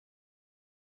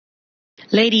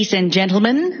Ladies and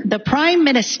gentlemen, the Prime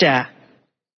Minister.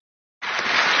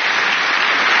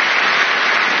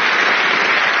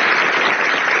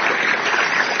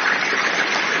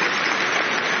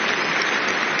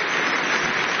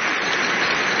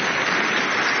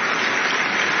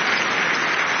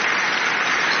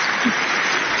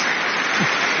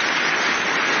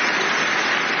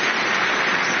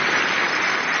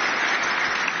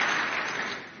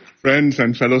 Friends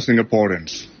and fellow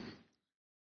Singaporeans,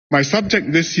 my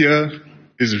subject this year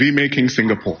is Remaking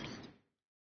Singapore.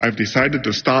 I've decided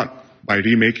to start by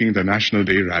remaking the National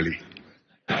Day rally.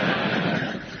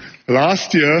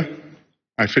 Last year,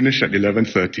 I finished at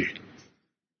 11:30.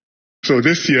 So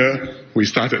this year, we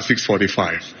start at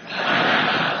 6:45.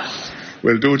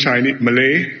 We'll do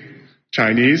Malay,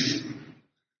 Chinese,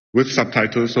 with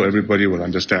subtitles so everybody will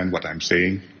understand what I'm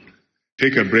saying.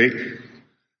 Take a break.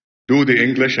 Do the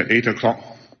English at 8 o'clock,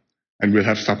 and we'll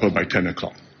have supper by 10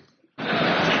 o'clock.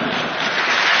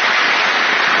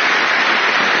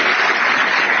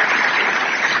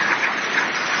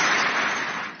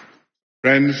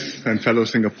 Friends and fellow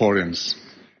Singaporeans,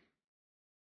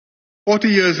 40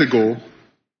 years ago,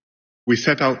 we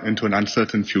set out into an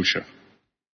uncertain future.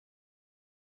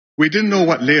 We didn't know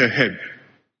what lay ahead,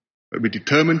 but we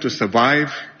determined to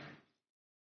survive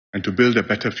and to build a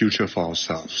better future for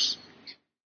ourselves.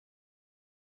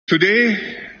 Today,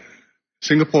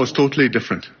 Singapore is totally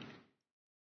different.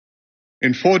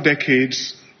 In 4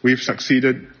 decades, we've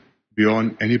succeeded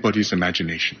beyond anybody's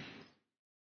imagination.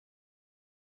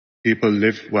 People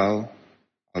live well,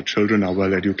 our children are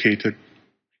well educated,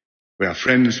 we are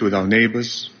friends with our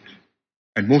neighbors,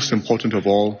 and most important of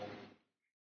all,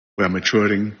 we are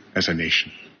maturing as a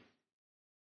nation.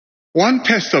 One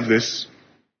test of this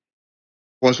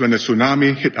was when the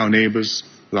tsunami hit our neighbors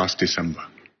last December.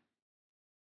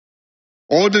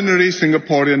 Ordinary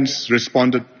Singaporeans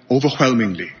responded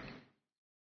overwhelmingly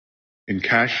in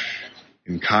cash,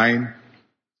 in kind,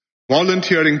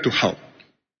 volunteering to help.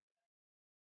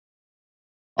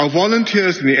 Our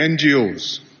volunteers in the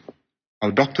NGOs,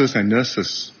 our doctors and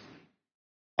nurses,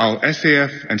 our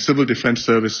SAF and civil defense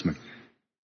servicemen,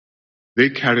 they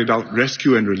carried out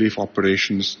rescue and relief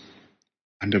operations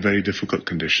under very difficult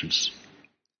conditions.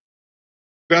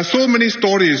 There are so many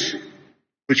stories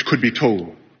which could be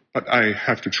told, but I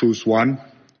have to choose one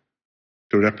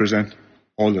to represent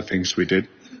all the things we did.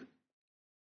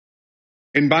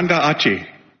 In Banda Aceh,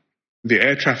 the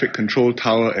air traffic control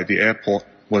tower at the airport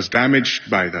was damaged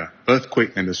by the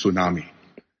earthquake and the tsunami.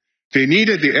 They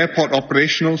needed the airport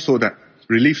operational so that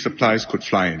relief supplies could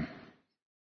fly in.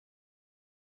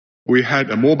 We had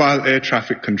a mobile air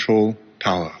traffic control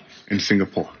tower in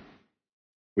Singapore.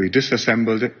 We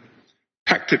disassembled it,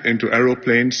 packed it into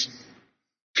aeroplanes,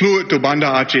 flew it to Banda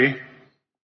Aceh,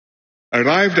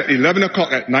 arrived at 11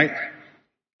 o'clock at night,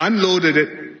 unloaded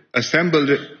it, assembled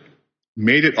it,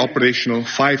 made it operational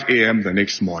 5 a.m. the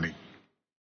next morning.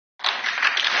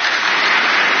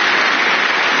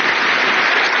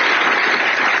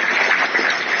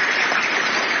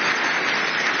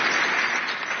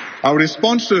 Our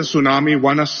response to the tsunami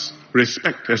won us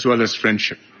respect as well as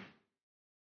friendship.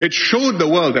 It showed the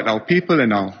world that our people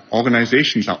and our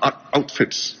organizations, our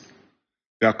outfits,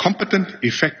 they are competent,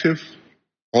 effective,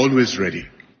 always ready.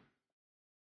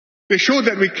 They showed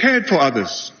that we cared for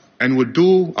others and would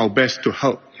do our best to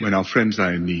help when our friends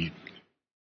are in need.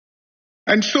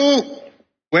 And so,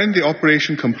 when the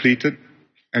operation completed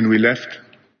and we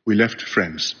left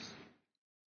friends.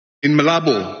 In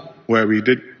Malabo, where we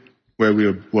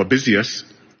were busiest,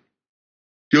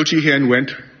 Hsien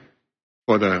went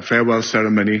for the farewell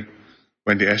ceremony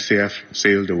when the SAF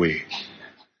sailed away.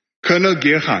 Colonel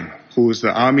Girhan, who is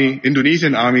the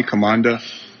Indonesian Army commander,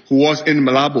 who was in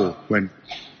Malabo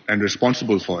and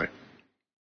responsible for it,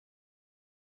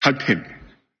 hugged him.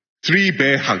 3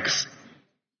 bear hugs.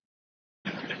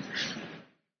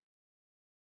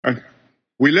 And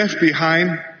we left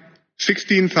behind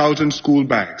 16,000 school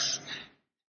bags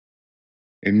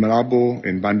in Malabo,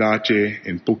 in Banda Aceh,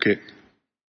 in Phuket,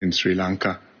 in Sri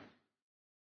Lanka,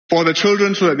 for the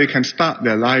children so that they can start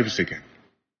their lives again.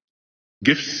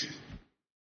 Gifts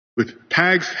with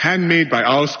tags handmade by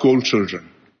our school children.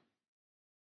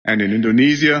 And in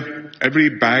Indonesia, every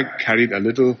bag carried a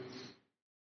little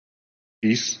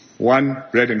piece, one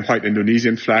red and white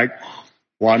Indonesian flag,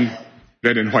 one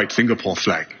red and white Singapore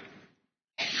flag.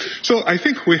 So I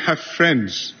think we have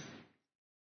friends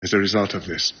as a result of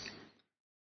this.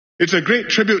 It's a great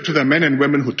tribute to the men and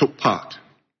women who took part.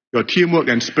 Your teamwork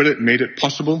and spirit made it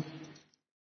possible,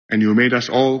 and you made us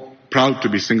all proud to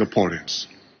be Singaporeans.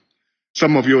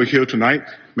 Some of you are here tonight.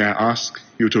 May I ask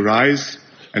you to rise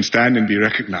and stand and be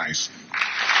recognized.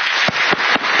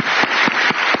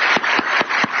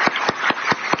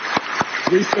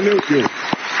 We salute you.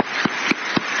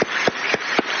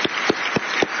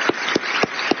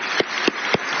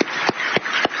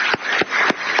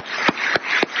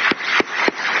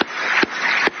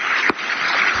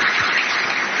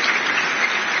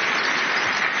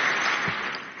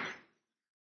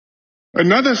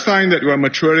 Another sign that we're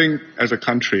maturing as a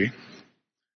country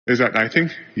is that I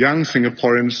think young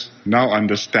Singaporeans now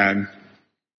understand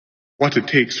what it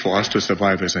takes for us to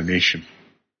survive as a nation.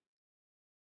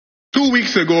 2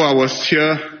 weeks ago, I was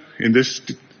here in this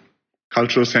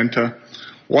cultural center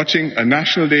watching a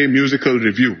National Day musical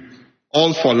review,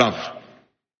 All for Love,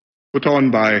 put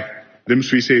on by Lim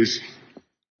Swee Sei's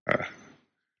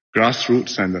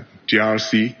Grassroots and the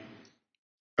GRC.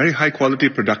 Very high quality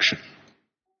production.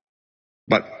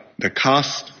 But the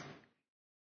cast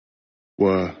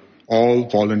were all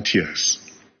volunteers.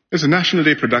 It's a National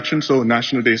Day production, so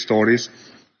National Day stories.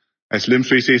 As Lim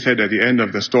Swee Sei said at the end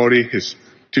of the story, his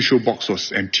tissue box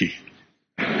was empty.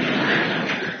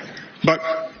 But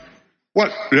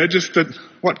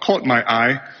what caught my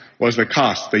eye was the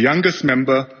cast. The youngest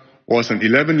member was an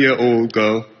 11-year-old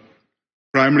girl,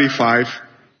 primary 5,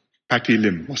 Patty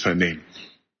Lim was her name.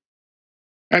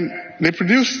 And they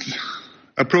produced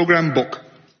a program book.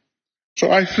 So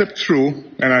I flipped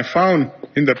through and I found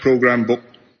in the program book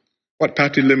what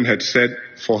Patty Lim had said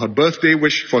for her birthday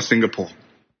wish for Singapore.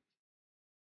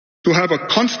 To have a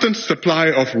constant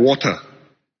supply of water.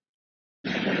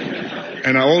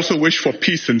 And I also wish for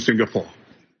peace in Singapore.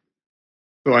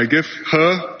 So I give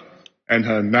her and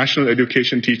her national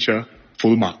education teacher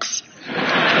full marks.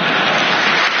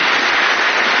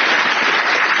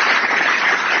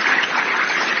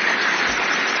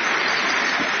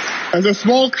 As a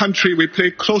small country, we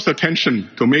pay close attention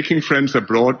to making friends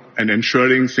abroad and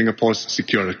ensuring Singapore's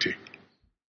security.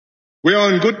 We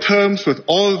are on good terms with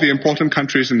all the important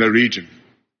countries in the region.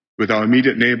 With our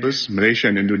immediate neighbors, Malaysia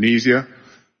and Indonesia,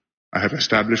 I have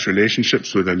established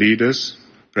relationships with the leaders,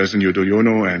 President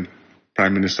Yudhoyono and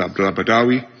Prime Minister Abdullah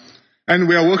Badawi, and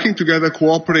we are working together,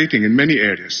 cooperating in many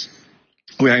areas.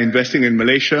 We are investing in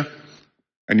Malaysia,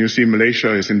 and you see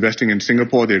Malaysia is investing in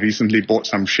Singapore. They recently bought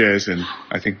some shares in,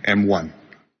 I think, M1.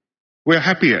 We are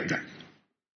happy at that.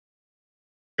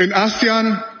 In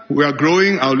ASEAN, we are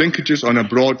growing our linkages on a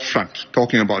broad front,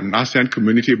 talking about an ASEAN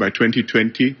community by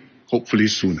 2020, hopefully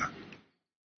sooner.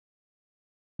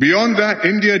 Beyond that,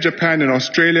 India, Japan, and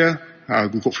Australia are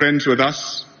good friends with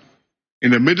us.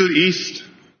 In the Middle East,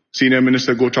 Senior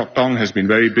Minister Goh Chok Tong has been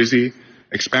very busy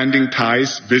expanding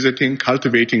ties, visiting,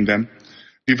 cultivating them,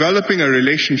 developing a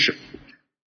relationship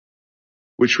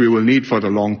which we will need for the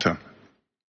long term.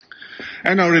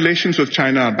 And our relations with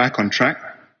China are back on track,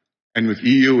 and with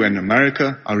EU and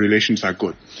America, our relations are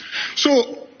good.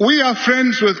 So we are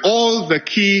friends with all the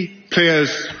key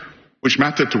players which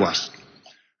matter to us.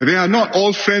 They are not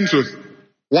all friends with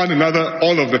one another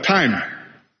all of the time,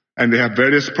 and they have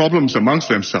various problems amongst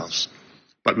themselves.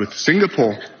 But with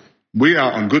Singapore, we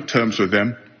are on good terms with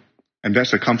them, and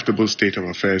that's a comfortable state of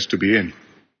affairs to be in.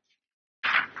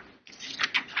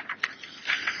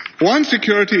 One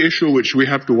security issue which we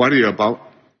have to worry about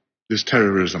is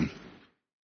terrorism.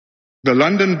 The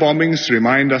London bombings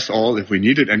remind us all, if we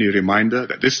needed any reminder,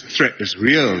 that this threat is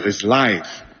real, is live.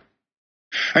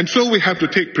 And so we have to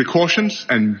take precautions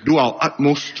and do our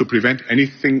utmost to prevent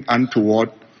anything untoward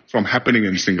from happening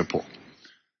in Singapore.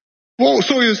 Well,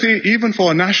 so you see, even for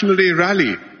a National Day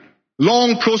rally,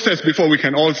 long process before we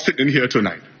can all sit in here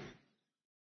tonight.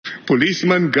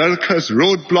 Policemen, Gurkhas,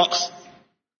 roadblocks,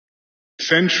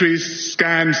 sentries,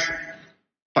 scans,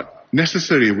 but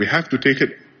necessary. We have to take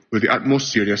it with the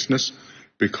utmost seriousness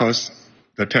because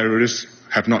the terrorists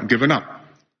have not given up.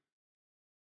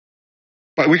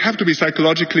 But we have to be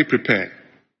psychologically prepared.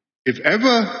 If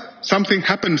ever something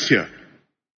happens here,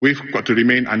 we've got to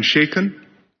remain unshaken,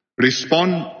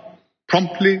 respond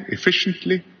promptly,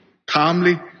 efficiently,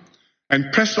 calmly,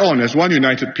 and press on as one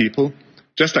united people,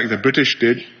 just like the British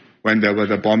did when there were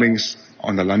the bombings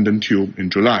on the London Tube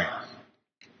in July.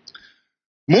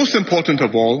 Most important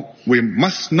of all, we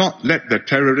must not let the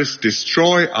terrorists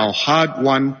destroy our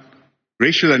hard-won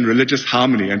racial and religious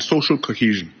harmony and social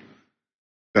cohesion,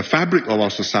 the fabric of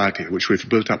our society, which we've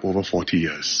built up over 40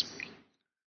 years.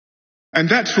 And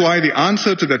that's why the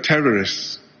answer to the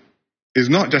terrorists is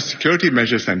not just security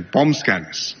measures and bomb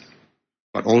scanners,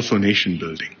 but also nation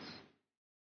building.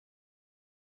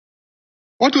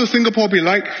 What will Singapore be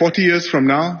like 40 years from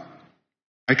now?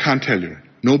 I can't tell you.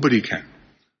 Nobody can.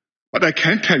 But I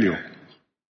can tell you,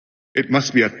 it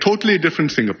must be a totally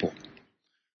different Singapore.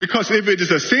 Because if it is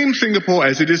the same Singapore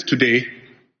as it is today,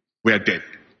 we are dead.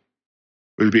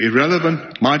 We'll be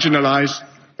irrelevant, marginalized,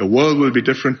 the world will be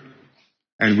different,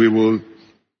 and we will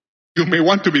You may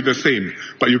want to be the same,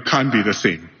 but you can't be the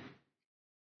same.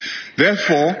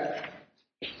 Therefore,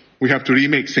 we have to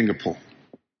remake Singapore.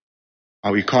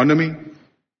 Our economy,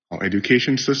 our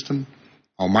education system,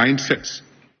 our mindsets,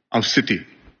 our city.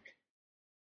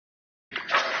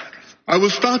 I will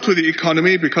start with the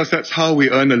economy because that's how we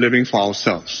earn a living for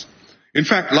ourselves. In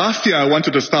fact, last year I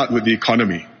wanted to start with the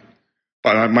economy.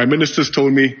 But my ministers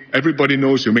told me, everybody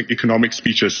knows you make economic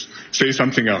speeches. Say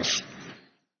something else.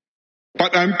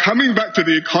 But I'm coming back to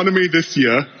the economy this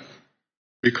year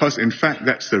because, in fact,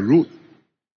 that's the root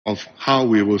of how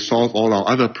we will solve all our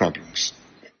other problems.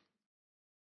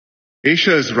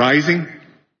 Asia is rising.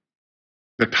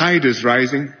 The tide is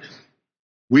rising.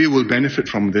 We will benefit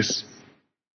from this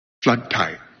flood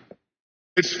tide.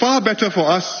 It's far better for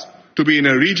us to be in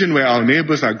a region where our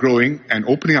neighbors are growing and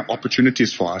opening up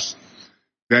opportunities for us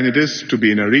than it is to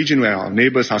be in a region where our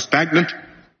neighbors are stagnant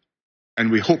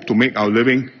and we hope to make our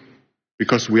living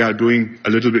because we are doing a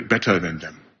little bit better than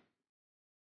them.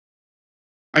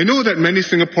 I know that many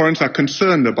Singaporeans are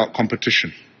concerned about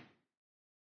competition.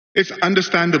 It's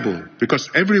understandable because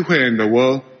everywhere in the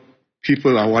world,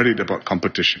 people are worried about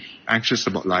competition, anxious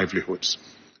about livelihoods.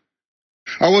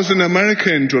 I was in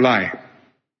America in July.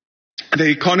 The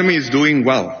economy is doing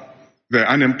well. The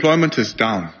unemployment is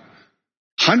down.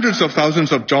 Hundreds of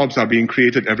thousands of jobs are being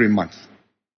created every month.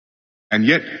 And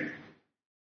yet,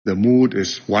 the mood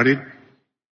is worried,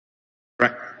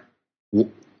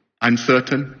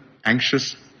 uncertain,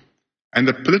 anxious. And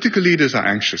the political leaders are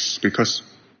anxious because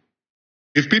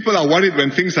if people are worried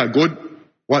when things are good,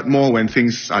 what more when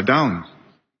things are down?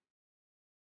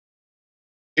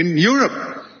 In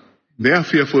Europe, they are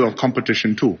fearful of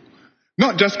competition too.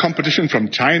 Not just competition from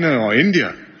China or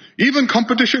India, even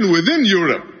competition within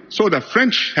Europe. So the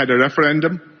French had a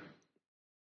referendum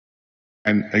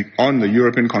on the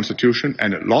European Constitution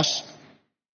and it lost.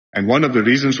 And one of the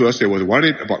reasons was they were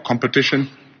worried about competition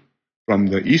from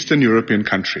the Eastern European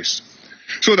countries.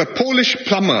 So the Polish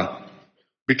plumber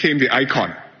became the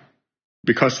icon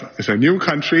because it's a new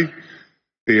country.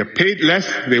 They are paid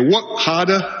less. They work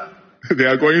harder. They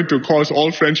are going to cause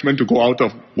all Frenchmen to go out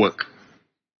of work.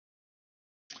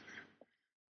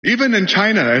 Even in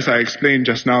China, as I explained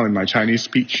just now in my Chinese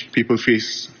speech, people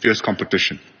face fierce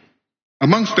competition.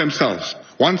 Amongst themselves,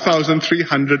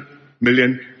 1,300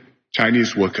 million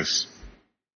Chinese workers.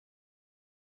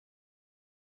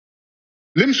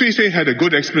 Lim Swee Say had a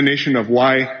good explanation of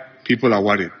why people are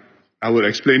worried. I will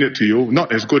explain it to you,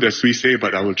 not as good as Swee Say,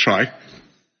 but I will try.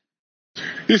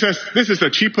 He says, this is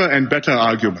a cheaper and better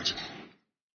argument.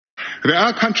 There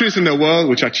are countries in the world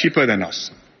which are cheaper than us.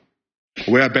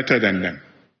 We are better than them.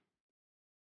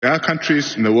 There are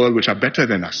countries in the world which are better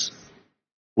than us.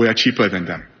 We are cheaper than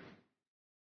them.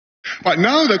 But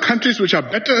now the countries which are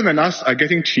better than us are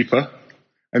getting cheaper,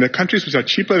 and the countries which are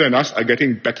cheaper than us are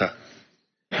getting better.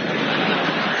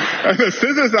 And the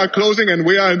scissors are closing and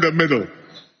we are in the middle.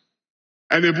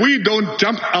 And if we don't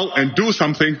jump out and do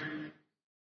something,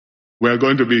 we are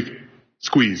going to be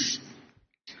squeezed.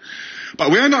 But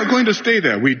we are not going to stay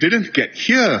there. We didn't get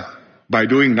here by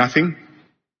doing nothing.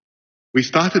 We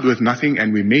started with nothing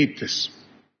and we made this.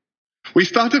 We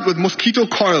started with mosquito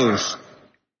coils,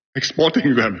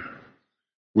 exporting them.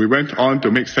 We went on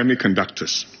to make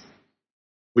semiconductors.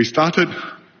 We started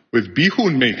with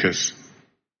bihun makers.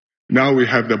 Now we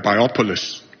have the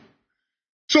Biopolis.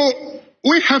 So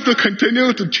we have to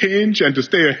continue to change and to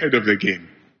stay ahead of the game.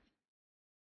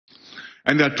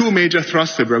 And there are two major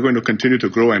thrusts if we're going to continue to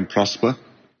grow and prosper.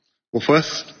 Well,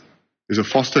 first is to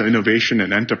foster innovation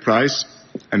and enterprise,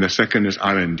 and the second is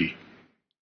R&D.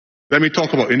 Let me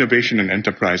talk about innovation and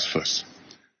enterprise first.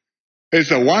 It's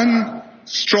the one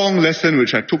strong lesson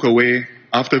which I took away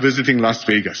after visiting Las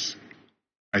Vegas.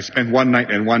 I spent one night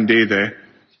and one day there.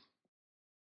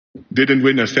 Didn't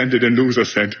win a cent, didn't lose a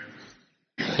cent.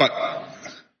 But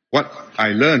what I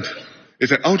learned is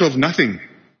that out of nothing,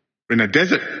 in a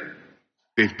desert,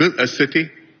 they've built a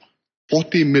city.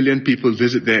 40 million people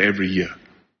visit there every year.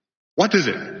 What is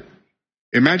it?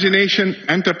 Imagination,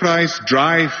 enterprise,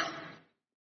 drive,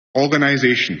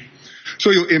 organization.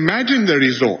 So you imagine the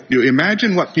result. You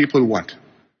imagine what people want.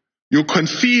 You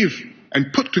conceive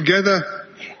and put together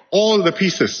all the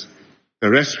pieces. The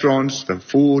restaurants, the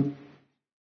food,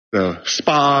 the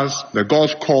spas, the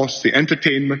golf course, the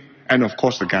entertainment, and of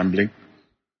course the gambling.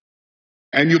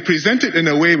 And you present it in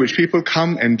a way which people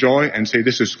come, enjoy, and say,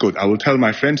 this is good. I will tell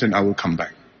my friends and I will come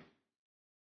back.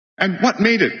 And what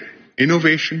made it?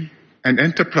 Innovation and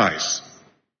enterprise.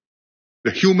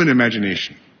 The human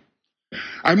imagination.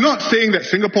 I'm not saying that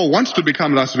Singapore wants to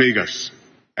become Las Vegas.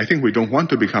 I think we don't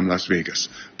want to become Las Vegas.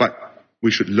 But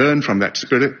we should learn from that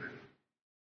spirit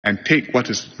and take what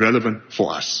is relevant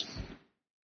for us.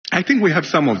 I think we have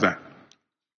some of that.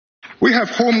 We have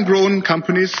homegrown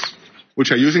companies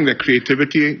which are using their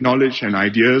creativity, knowledge, and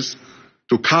ideas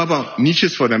to carve out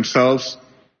niches for themselves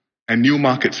and new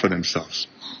markets for themselves.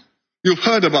 You've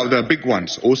heard about the big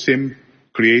ones, OSIM,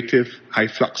 Creative,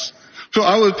 Hyflux. So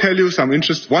I will tell you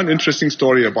one interesting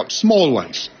story about small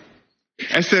ones.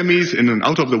 SMEs in an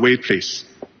out-of-the-way place,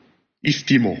 East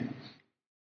Timor.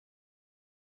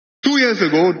 2 years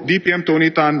ago, DPM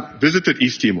Tony Tan visited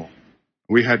East Timor.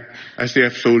 We had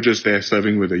SAF soldiers there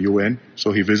serving with the UN,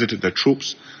 so he visited the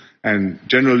troops. And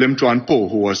General Lim Chuan Po,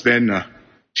 who was then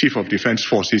Chief of Defense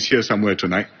Force, he's here somewhere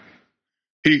tonight,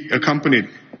 he accompanied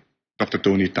Dr.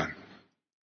 Tony Tan.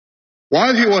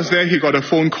 While he was there, he got a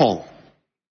phone call.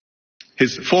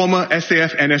 His former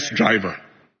SAF NS driver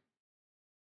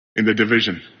in the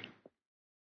division.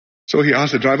 So he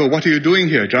asked the driver, "What are you doing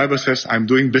here?" Driver says, "I'm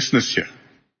doing business here.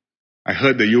 I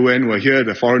heard the UN were here,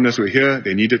 the foreigners were here,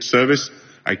 they needed service.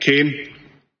 I came."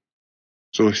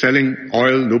 So selling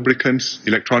oil, lubricants,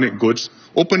 electronic goods,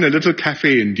 opened a little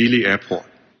cafe in Dili Airport.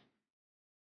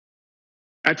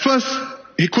 At first,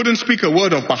 he couldn't speak a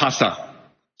word of Bahasa.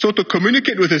 So to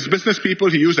communicate with his business people,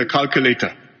 he used a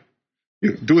calculator.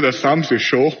 You do the sums, you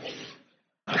show,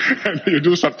 and you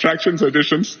do subtractions,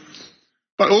 additions.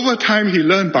 But over time, he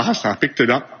learned Bahasa, picked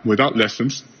it up without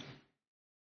lessons.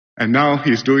 And now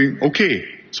he's doing okay.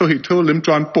 So he told Lim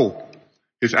Chuan Po,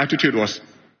 his attitude was,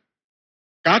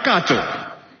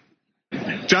 "Kakato,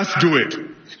 just do it."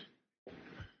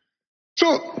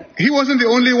 So he wasn't the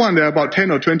only one. There are about 10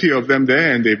 or 20 of them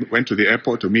there, and they went to the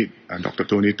airport to meet Dr.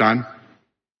 Tony Tan.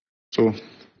 So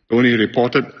Tony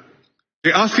reported,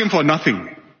 they asked him for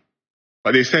nothing,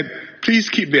 but they said, "Please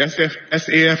keep the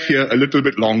SAF here a little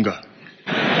bit longer."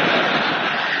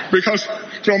 Because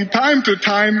from time to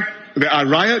time, there are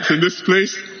riots in this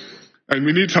place, and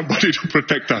we need somebody to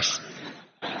protect us.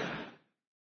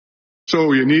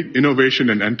 So you need innovation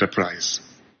and enterprise.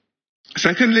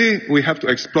 Secondly, we have to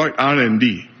exploit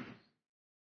R&D,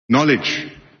 knowledge.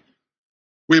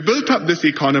 We built up this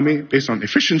economy based on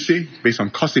efficiency, based on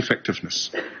cost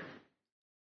effectiveness.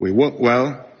 We work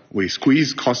well, we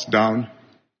squeeze costs down,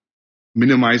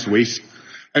 minimize waste.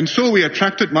 And so we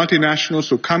attracted multinationals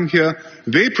who come here.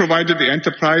 They provided the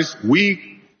enterprise,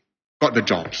 we got the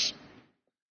jobs.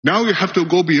 Now you have to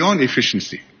go beyond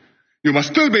efficiency. You must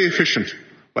still be efficient,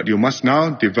 but you must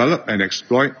now develop and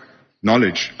exploit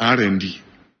knowledge, R&D.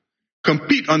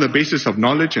 Compete on the basis of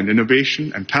knowledge and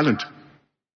innovation and talent,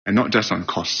 and not just on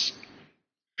costs.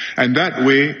 And that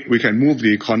way, we can move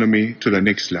the economy to the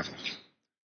next level.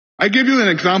 I give you an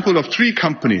example of 3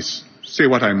 companies. Say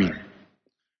what I mean.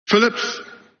 Philips,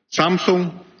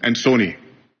 Samsung, and Sony.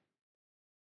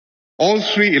 All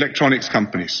 3 electronics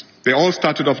companies. They all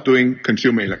started off doing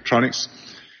consumer electronics.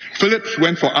 Philips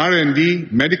went for R&D,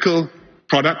 medical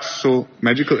products, so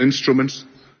medical instruments,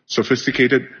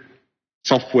 sophisticated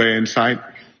software inside,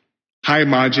 high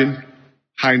margin,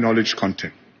 high knowledge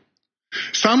content.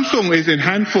 Samsung is in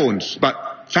handphones,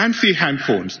 but fancy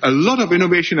handphones, a lot of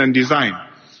innovation and design.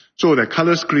 So their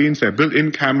color screens, their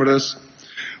built-in cameras,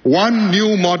 one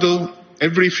new model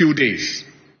every few days.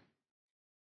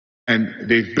 And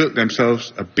they've built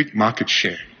themselves a big market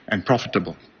share and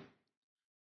profitable.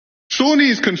 Sony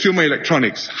is consumer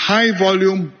electronics, high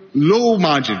volume, low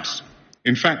margins.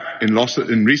 In fact,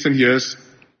 in recent years,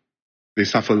 they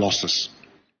suffer losses.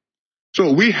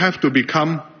 So we have to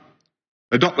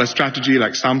adopt a strategy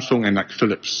like Samsung and like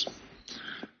Philips.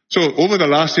 So over the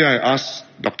last year, I asked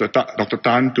Dr.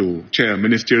 Tan to chair a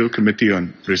ministerial committee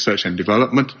on research and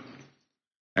development.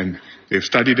 And they've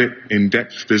studied it in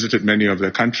depth, visited many of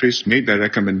their countries, made their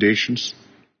recommendations.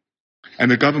 And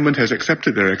the government has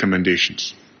accepted their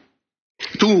recommendations.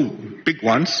 2 big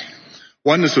ones.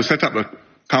 One is to set up a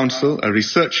council, a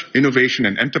research, innovation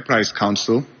and enterprise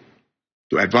council,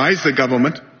 to advise the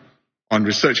government on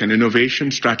research and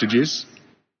innovation strategies,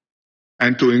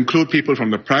 and to include people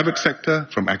from the private sector,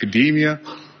 from academia,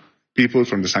 people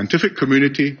from the scientific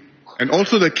community, and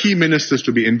also the key ministers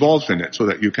to be involved in it so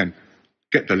that you can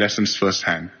get the lessons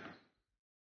firsthand.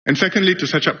 And secondly, to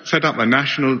set up a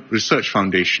national research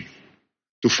foundation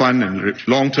to fund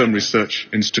long-term research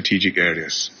in strategic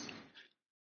areas.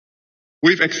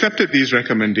 We've accepted these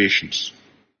recommendations.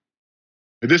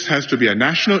 This has to be a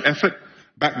national effort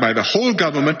backed by the whole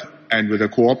government and with the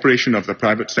cooperation of the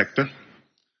private sector.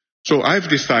 So I've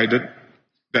decided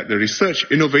that the Research,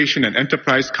 Innovation and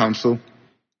Enterprise Council,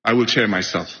 I will chair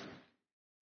myself.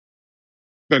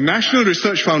 The National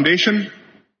Research Foundation,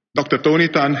 Dr. Tony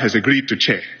Tan has agreed to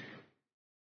chair.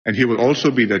 And he will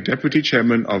also be the deputy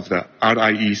chairman of the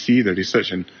RIEC, the Research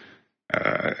and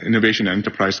Innovation and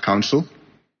Enterprise Council.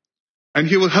 And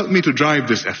he will help me to drive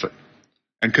this effort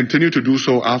and continue to do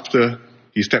so after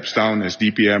he steps down as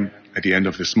DPM at the end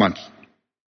of this month.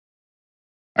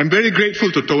 I'm very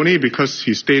grateful to Tony because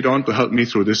he stayed on to help me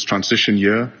through this transition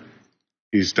year.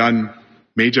 He's done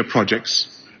major projects,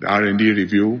 the R&D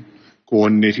review,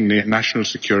 coordinating national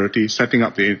security, setting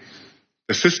up the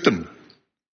system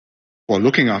for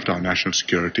looking after our national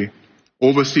security,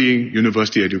 overseeing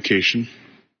university education,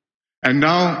 and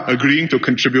now agreeing to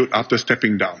contribute after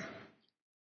stepping down.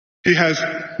 He has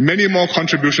many more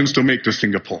contributions to make to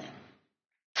Singapore.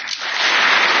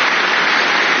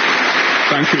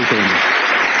 Thank you, Tony.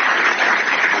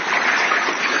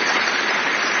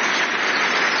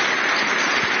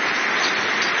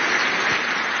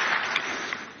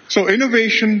 So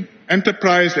innovation,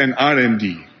 enterprise, and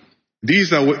R&D,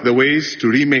 these are the ways to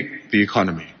remake the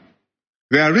economy.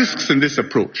 There are risks in this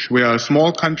approach. We are a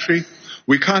small country.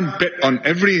 We can't bet on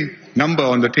every number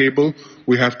on the table.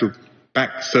 We have to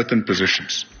back certain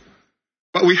positions.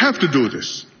 But we have to do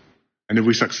this. And if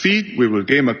we succeed, we will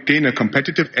gain a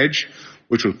competitive edge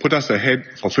which will put us ahead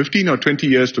for 15 or 20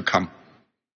 years to come.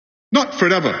 Not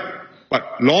forever,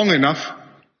 but long enough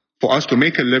for us to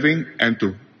make a living and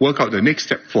to work out the next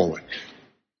step forward,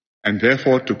 and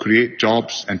therefore to create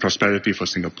jobs and prosperity for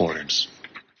Singaporeans.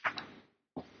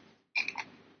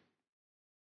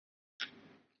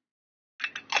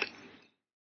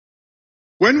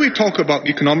 When we talk about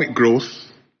economic growth,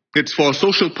 it's for a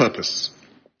social purpose,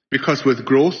 because with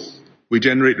growth, we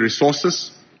generate resources,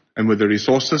 and with the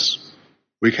resources,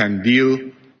 we can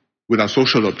deal with our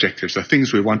social objectives, the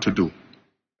things we want to do,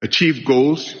 achieve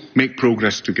goals, make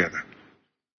progress together.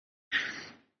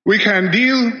 We can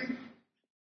deal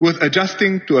with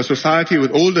adjusting to a society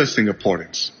with older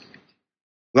Singaporeans.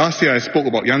 Last year I spoke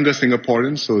about younger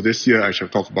Singaporeans, so this year I shall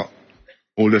talk about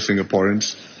older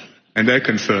Singaporeans and their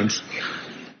concerns.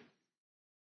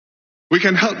 We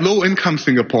can help low-income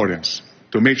Singaporeans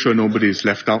to make sure nobody is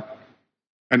left out.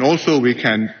 And also we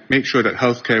can make sure that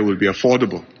healthcare will be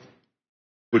affordable,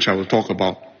 which I will talk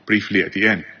about briefly at the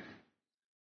end.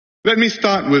 Let me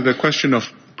start with the question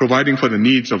of providing for the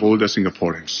needs of older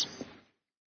Singaporeans.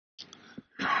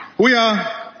 We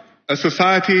are a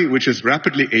society which is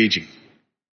rapidly aging.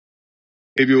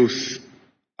 If you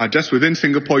are just within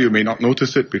Singapore, you may not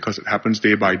notice it because it happens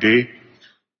day by day,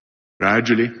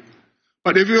 gradually.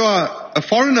 But if you are a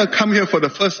foreigner come here for the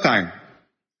first time,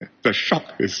 the shock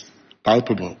is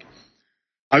palpable.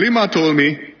 Alima told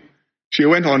me she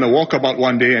went on a walkabout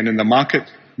one day and in the market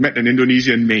met an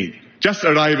Indonesian maid, just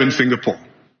arrived in Singapore.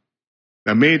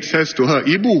 The maid says to her,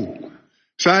 "Ibu,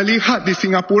 saya lihat di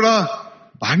Singapura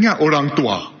banyak orang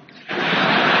tua."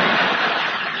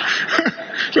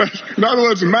 In other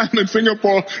words, man, in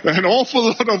Singapore, there are an awful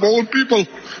lot of old people.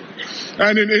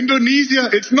 And in Indonesia,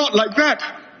 it's not like that.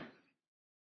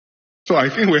 So I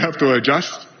think we have to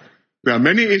adjust. There are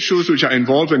many issues which are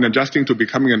involved in adjusting to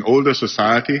becoming an older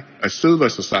society, a silver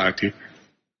society.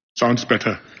 Sounds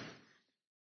better.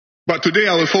 But today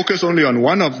I will focus only on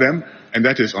one of them, and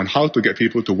that is on how to get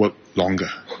people to work longer.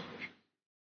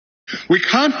 We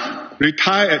can't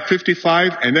retire at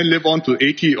 55 and then live on to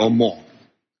 80 or more.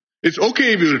 It's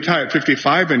okay if you retire at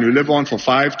 55 and you live on for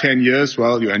 5, 10 years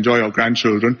while you enjoy your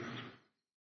grandchildren.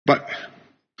 But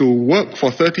to work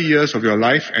for 30 years of your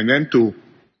life and then to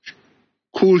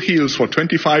cool heels for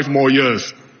 25 more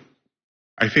years,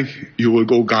 I think you will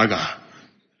go gaga.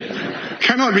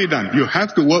 Cannot be done. You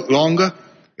have to work longer.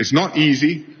 It's not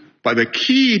easy, but the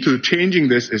key to changing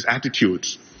this is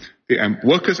attitudes. The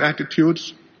workers'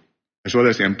 attitudes as well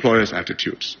as the employers'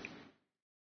 attitudes.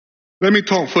 Let me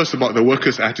talk first about the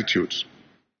workers' attitudes.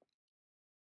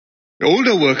 The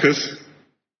older workers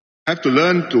have to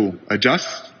learn to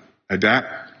adjust,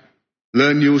 adapt,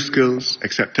 learn new skills,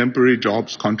 accept temporary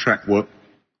jobs, contract work,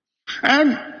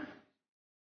 and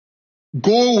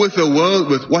go with the world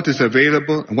with what is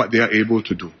available and what they are able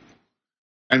to do.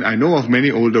 And I know of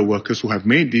many older workers who have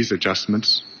made these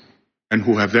adjustments and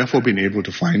who have therefore been able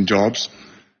to find jobs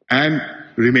and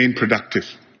remain productive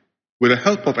with the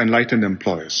help of enlightened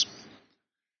employers.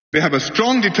 They have a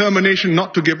strong determination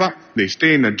not to give up. They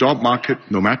stay in the job market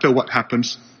no matter what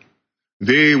happens.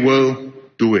 They will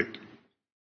do it.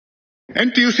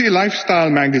 NTUC Lifestyle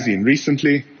magazine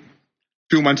recently, a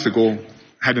few months ago,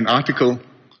 had an article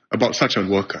about such a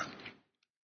worker.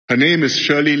 Her name is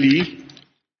Shirley Lee.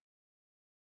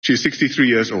 She's 63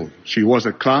 years old. She was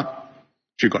a clerk.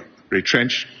 She got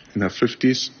retrenched in her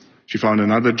 50s. She found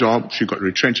another job. She got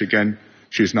retrenched again.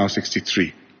 She's now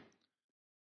 63.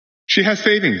 She has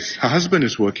savings. Her husband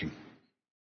is working.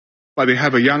 But they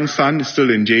have a young son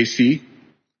still in JC.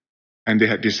 and they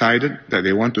had decided that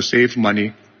they want to save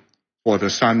money for the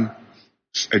son's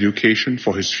education,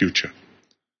 for his future.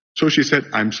 So she said,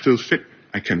 I'm still fit,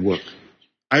 I can work.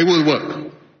 I will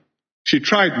work. She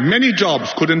tried many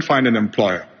jobs, couldn't find an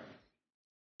employer.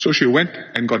 So she went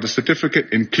and got a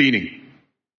certificate in cleaning,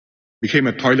 became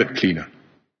a toilet cleaner.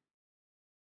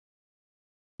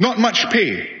 Not much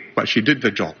pay, but she did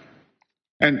the job.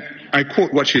 And I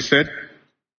quote what she said.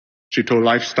 She told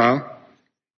Lifestyle.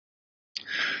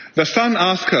 The son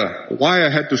asked her why I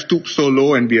had to stoop so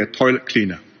low and be a toilet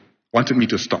cleaner. Wanted me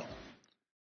to stop.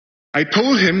 I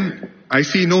told him I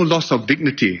see no loss of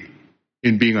dignity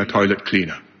in being a toilet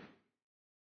cleaner.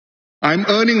 I'm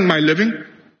earning my living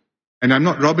and I'm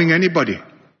not robbing anybody.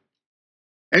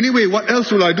 Anyway, what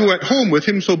else will I do at home with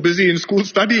him so busy in school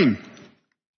studying?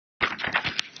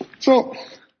 So,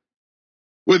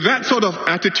 with that sort of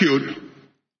attitude,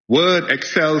 Word,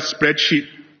 Excel, spreadsheet,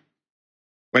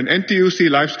 when NTUC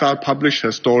Lifestyle published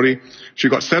her story, she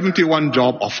got 71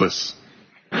 job offers.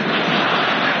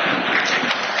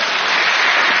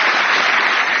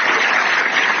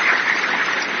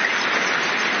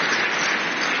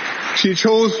 She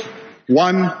chose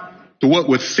one to work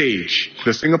with SAGE,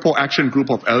 the Singapore Action Group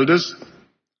of Elders,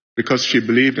 because she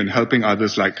believed in helping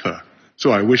others like her.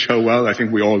 So I wish her well. I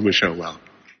think we all wish her well.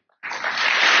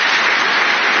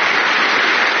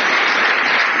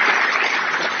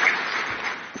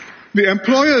 The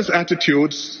employers'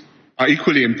 attitudes are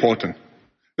equally important.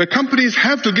 The companies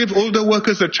have to give older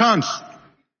workers a chance.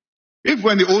 If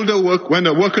when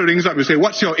the worker rings up, you say,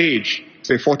 what's your age?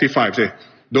 Say 45. Say,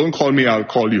 don't call me, I'll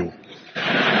call you.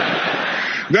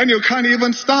 Then you can't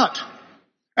even start.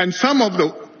 And some of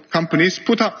the companies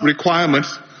put up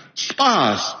requirements,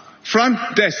 spas,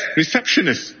 front desk,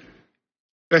 receptionists.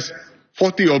 That's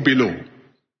 40 or below.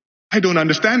 I don't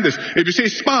understand this. If you say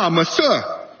spa, masseur,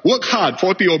 work hard,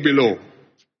 40 or below,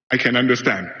 I can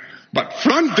understand. But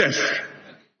front desk,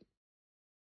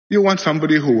 you want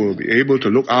somebody who will be able to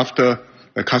look after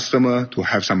the customer, to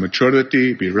have some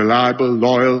maturity, be reliable,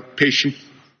 loyal, patient,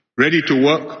 ready to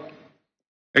work,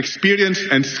 experience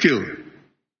and skill.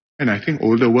 And I think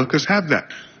older workers have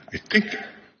that. I think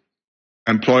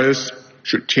employers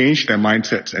should change their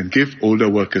mindsets and give older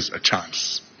workers a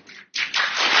chance.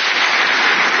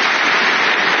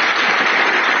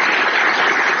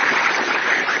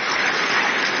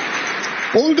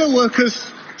 Older workers,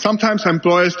 sometimes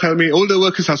employers tell me, older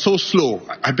workers are so slow,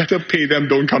 I better pay them,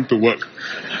 don't come to work.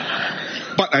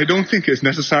 But I don't think it's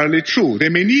necessarily true. They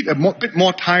may need a bit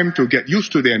more time to get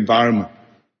used to the environment.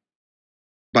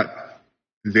 But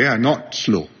they are not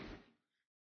slow.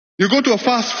 You go to a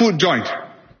fast food joint,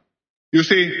 you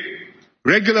say,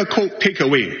 regular Coke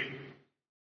takeaway.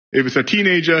 If it's a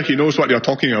teenager, he knows what you're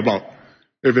talking about.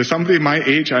 If it's somebody my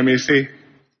age, I may say,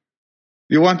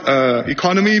 you want an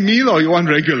economy meal or you want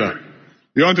regular?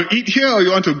 You want to eat here or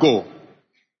you want to go?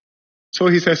 So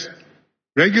he says,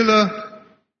 regular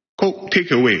Coke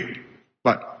takeaway,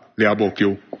 but liao bo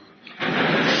kiu.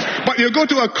 But you go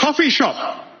to a coffee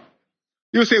shop,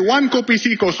 you say one kopi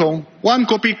si kosong, one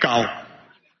kopi kao,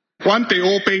 one teh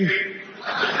o peng.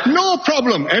 No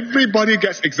problem. Everybody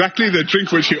gets exactly the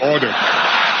drink which he ordered.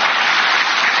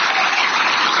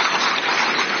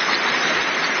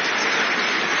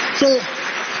 So,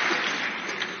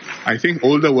 I think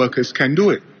older workers can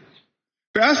do it.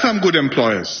 There are some good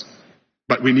employers,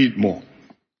 but we need more.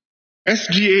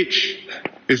 SGH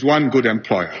is one good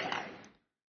employer.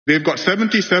 They've got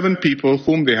 77 people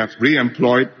whom they have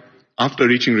re-employed after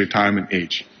reaching retirement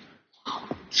age.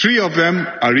 3 of them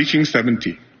are reaching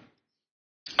 70.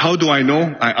 How do I know?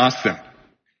 I asked them.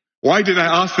 Why did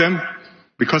I ask them?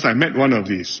 Because I met one of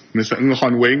these, Mr. Ng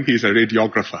Hon Weng. He's a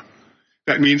radiographer.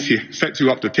 That means he sets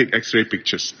you up to take X-ray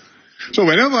pictures. So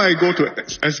whenever I go to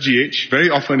SGH, very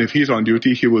often if he's on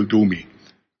duty, he will do me.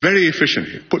 Very efficient.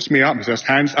 He puts me up, he says,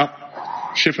 hands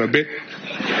up, shift a bit,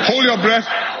 hold your breath,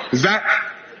 zap,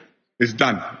 it's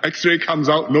done. X-ray comes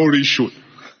out, no reshoot.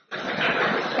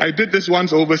 I did this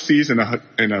once overseas in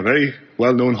a very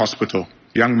well-known hospital.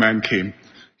 Young man came.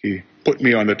 He put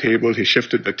me on the table, he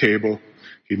shifted the table,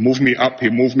 he moved me up, he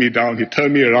moved me down, he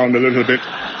turned me around a little bit.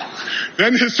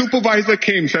 Then his supervisor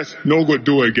came, says, no good,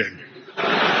 do again.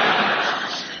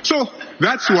 So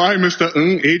that's why Mr.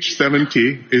 Ng, age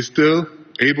 70, is still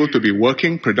able to be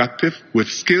working, productive, with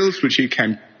skills which he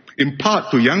can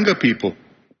impart to younger people,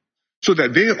 so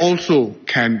that they also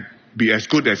can be as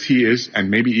good as he is, and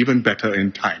maybe even better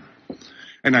in time.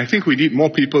 And I think we need more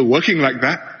people working like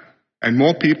that, and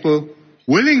more people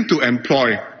willing to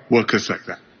employ workers like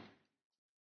that.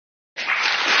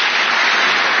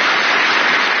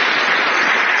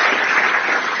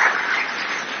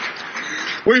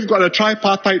 We've got a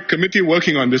tripartite committee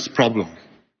working on this problem.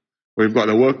 We've got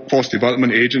the Workforce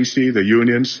Development Agency, the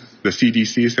unions, the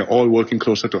CDCs, they're all working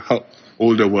closer to help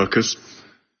older workers.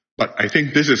 But I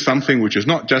think this is something which is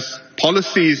not just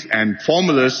policies and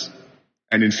formulas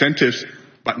and incentives,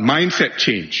 but mindset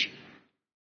change.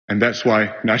 And that's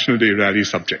why National Day rally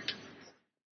is subject.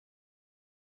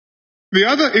 The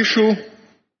other issue,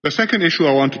 the second issue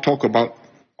I want to talk about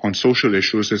on social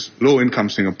issues is low-income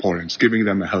Singaporeans, giving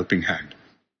them a helping hand.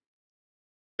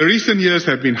 The recent years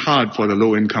have been hard for the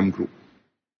low-income group.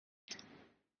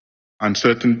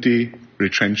 Uncertainty,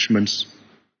 retrenchments,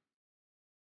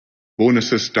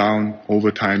 bonuses down,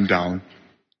 overtime down.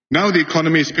 Now the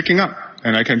economy is picking up,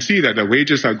 and I can see that the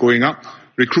wages are going up,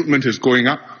 recruitment is going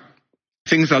up,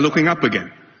 things are looking up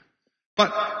again.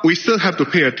 But we still have to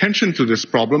pay attention to this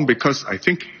problem because I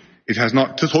think it has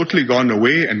not totally gone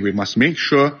away, and we must make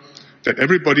sure that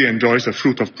everybody enjoys the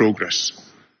fruit of progress.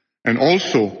 And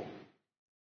also,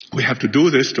 we have to do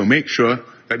this to make sure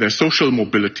that there's social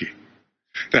mobility.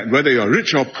 That whether you're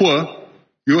rich or poor,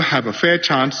 you have a fair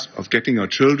chance of getting your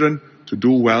children to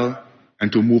do well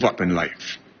and to move up in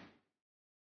life.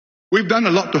 We've done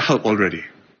a lot to help already.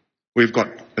 We've got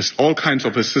all kinds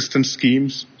of assistance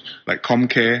schemes, like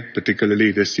ComCare,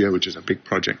 particularly this year, which is a big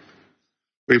project.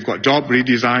 We've got job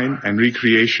redesign and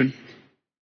recreation,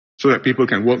 so that people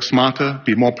can work smarter,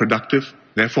 be more productive,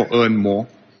 therefore earn more,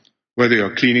 whether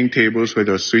you're cleaning tables,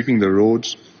 whether you're sweeping the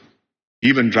roads,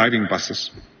 even driving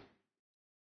buses.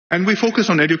 And we focus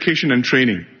on education and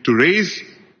training to raise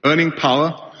earning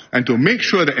power and to make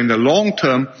sure that in the long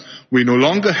term, we no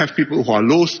longer have people who are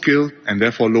low skilled and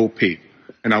therefore low paid.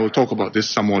 And I will talk about this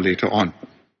some more later on.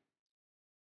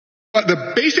 But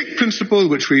the basic principle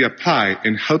which we apply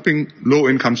in helping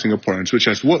low-income Singaporeans, which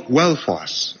has worked well for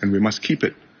us, and we must keep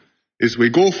it, is we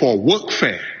go for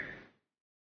workfare,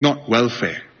 not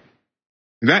welfare.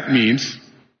 That means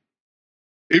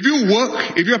if you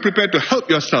work, if you are prepared to help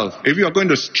yourself, if you are going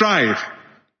to strive,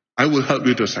 I will help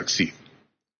you to succeed.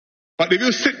 But if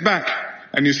you sit back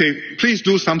and you say, please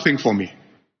do something for me,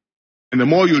 and the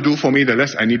more you do for me, the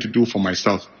less I need to do for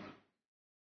myself,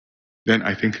 then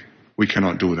I think we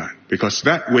cannot do that. Because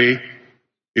that way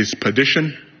is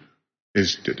perdition,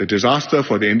 is a disaster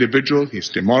for the individual, is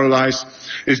demoralized,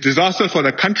 is disaster for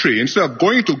the country. Instead of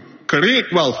going to create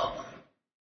wealth,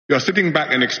 you are sitting back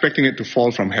and expecting it to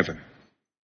fall from heaven.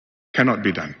 Cannot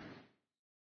be done.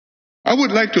 I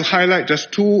would like to highlight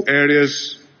just two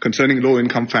areas concerning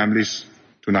low-income families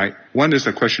tonight. One is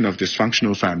the question of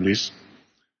dysfunctional families.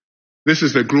 This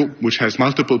is a group which has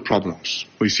multiple problems.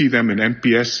 We see them in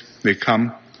MPS. They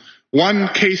come. One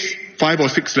case, 5 or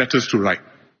 6 letters to write.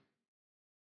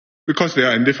 Because they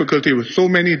are in difficulty with so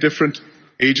many different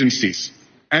agencies.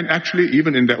 And actually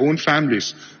even in their own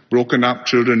families. Broken up,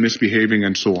 children misbehaving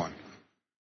and so on.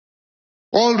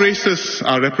 All races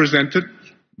are represented,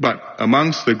 but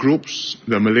amongst the groups,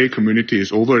 the Malay community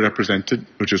is overrepresented,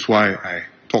 which is why I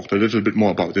talked a little bit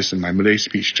more about this in my Malay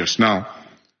speech just now.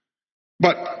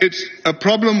 But it's a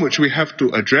problem which we have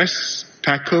to address,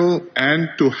 tackle, and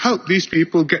to help these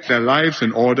people get their lives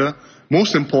in order.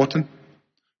 Most important,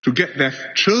 to get their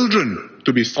children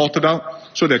to be sorted out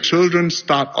so their children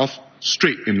start off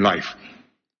straight in life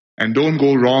and don't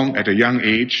go wrong at a young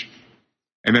age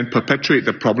and then perpetuate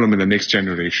the problem in the next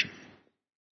generation.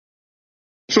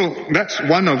 So that's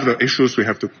one of the issues we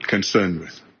have to be concerned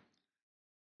with.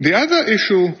 The other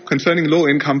issue concerning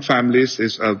low-income families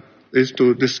is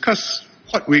to discuss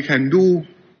what we can do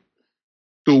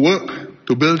to work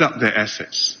to build up their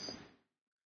assets.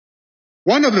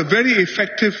 One of the very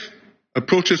effective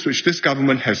approaches which this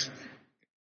government has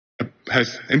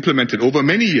implemented over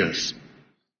many years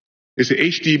is the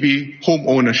HDB home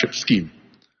ownership scheme.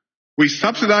 We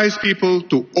subsidize people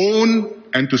to own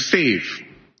and to save,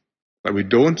 but we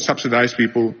don't subsidize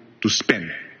people to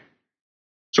spend.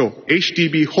 So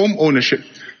HDB home ownership,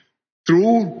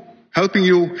 through helping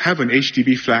you have an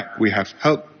HDB flat, we have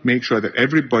helped make sure that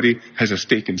everybody has a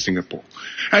stake in Singapore.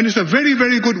 And it's a very,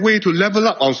 very good way to level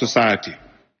up our society.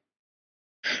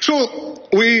 So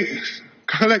we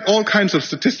collect all kinds of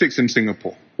statistics in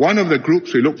Singapore. One of the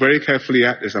groups we look very carefully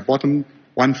at is the bottom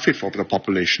 1/5 of the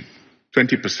population,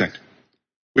 20%.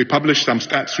 We published some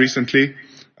stats recently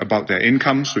about their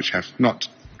incomes, which have not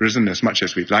risen as much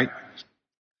as we'd like.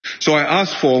 So I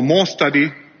asked for more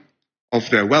study of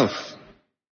their wealth.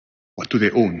 What do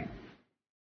they own?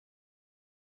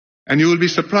 And you will be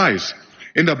surprised.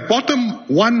 In the bottom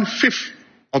 1/5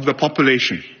 of the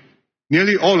population,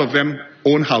 nearly all of them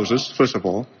own houses, first of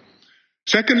all.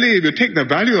 Secondly, if you take the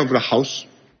value of the house,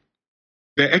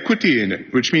 their equity in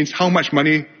it, which means how much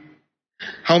money,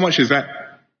 how much is that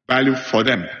value for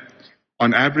them?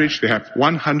 on average, they have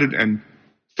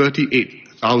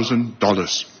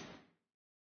 $138,000.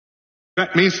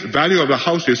 That means the value of the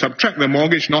house, you subtract the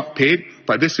mortgage not paid,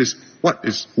 but this is what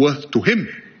is worth to him.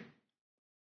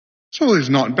 So it's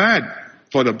not bad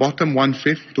for the bottom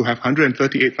one-fifth to have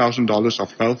 $138,000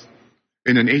 of wealth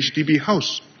in an HDB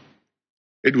house.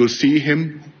 It will see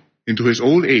him into his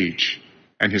old age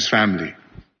and his family,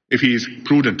 if he is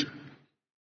prudent.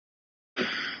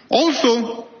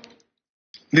 Also,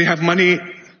 they have money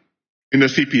in the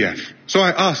CPF. So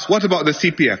I asked, what about the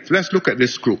CPF? Let's look at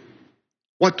this group.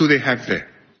 What do they have there?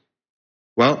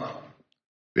 Well,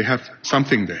 they have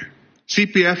something there.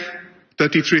 CPF,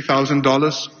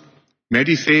 $33,000.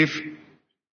 MediSave,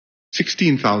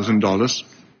 $16,000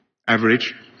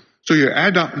 average. So you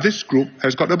add up, this group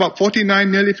has got about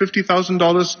 $49,000, nearly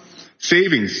 $50,000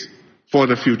 savings for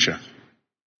the future.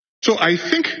 So I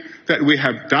think that we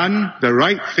have done the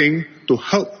right thing to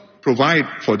help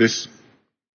provide for this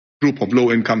group of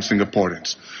low-income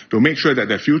Singaporeans, to make sure that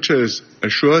their future is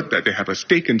assured, that they have a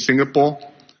stake in Singapore,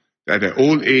 that their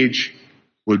old age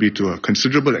will be to a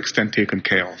considerable extent taken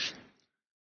care of.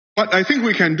 But I think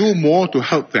we can do more to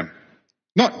help them,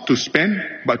 not to spend,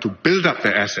 but to build up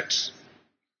their assets.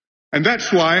 And that's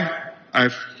why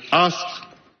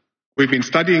we've been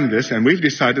studying this, and we've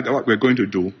decided that what we're going to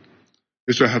do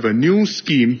is to have a new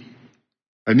scheme,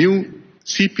 a new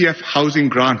CPF housing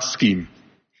grant scheme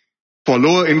for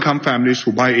lower income families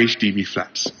who buy HDB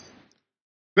flats.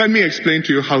 Let me explain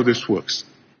to you how this works.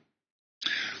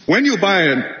 When you buy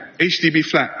an HDB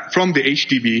flat from the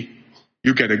HDB,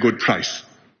 you get a good price.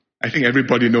 I think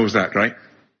everybody knows that, right?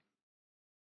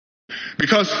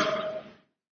 Because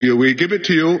we give it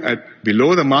to you at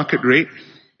below the market rate,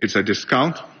 it's a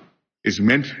discount, it's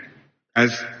meant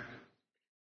as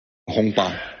a hong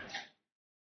bao.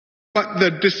 But the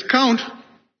discount,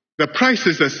 the price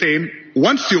is the same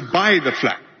once you buy the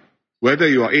flat. Whether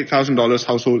you are $8,000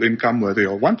 household income, whether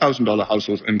you're $1,000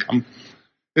 household income,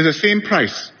 it's the same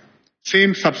price,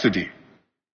 same subsidy,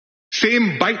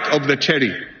 same bite of the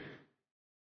cherry.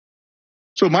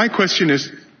 So my question is,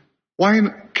 why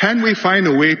can we find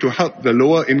a way to help the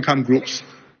lower income groups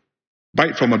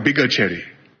bite from a bigger cherry?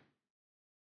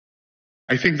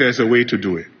 I think there's a way to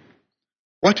do it.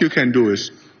 What you can do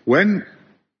is, when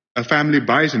a family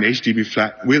buys an HDB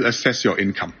flat, we'll assess your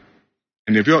income.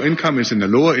 And if your income is in the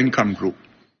lower income group,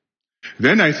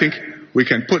 then I think we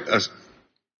can put a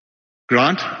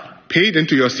grant paid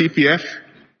into your CPF,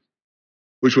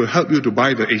 which will help you to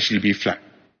buy the HDB flat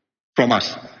from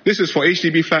us. This is for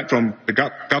HDB flat from the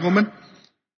government,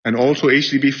 and also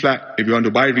HDB flat, if you want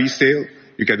to buy resale,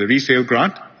 you get a resale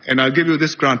grant, and I'll give you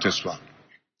this grant as well.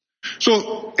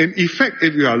 So, in effect,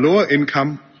 if you are lower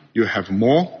income, you have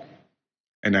more,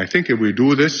 and I think if we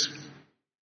do this,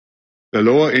 the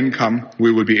lower income,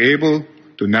 we will be able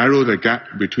to narrow the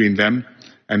gap between them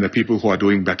and the people who are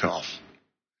doing better off.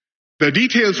 The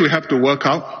details we have to work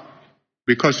out,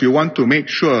 because you want to make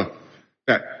sure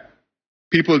that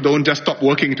people don't just stop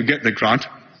working to get the grant,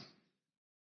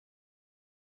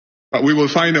 but we will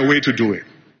find a way to do it.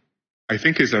 I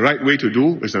think it's the right way to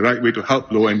do, it's the right way to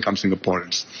help lower-income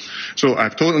Singaporeans. So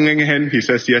I've told Ng Hen, he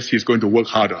says yes, he's going to work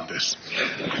hard on this.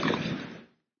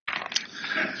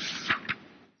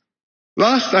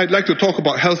 Last, I'd like to talk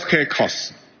about healthcare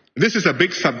costs. This is a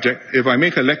big subject. If I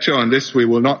make a lecture on this, we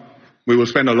will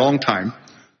spend a long time.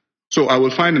 So I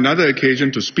will find another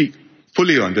occasion to speak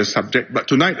fully on this subject. But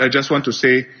tonight, I just want to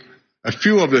say a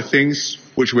few of the things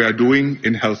which we are doing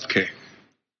in healthcare.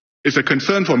 It's a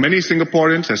concern for many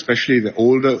Singaporeans, especially the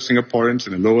older Singaporeans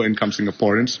and the lower income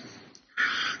Singaporeans.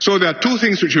 So there are two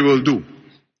things which we will do.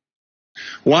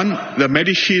 One, the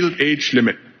MediShield age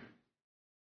limit.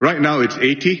 Right now it's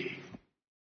 80.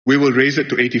 We will raise it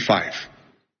to 85.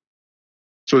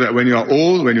 So that when you are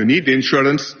old, when you need the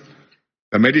insurance,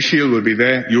 the MediShield will be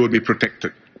there, you will be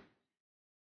protected.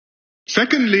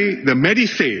 Secondly, the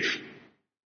MediSave.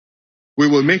 We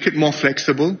will make it more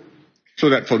flexible, so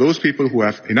that for those people who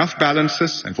have enough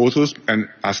balances and for those and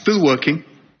are still working,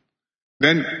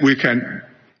 then we can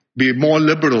be more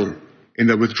liberal in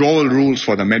the withdrawal rules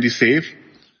for the MediSave.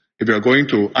 If you are going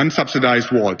to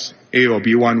unsubsidized wards, A or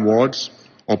B1 wards,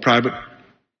 or private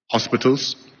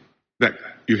hospitals, that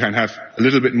you can have a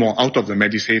little bit more out of the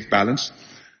MediSave balance.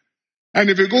 And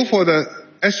if you go for the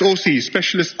SOC,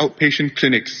 specialist outpatient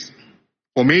clinics,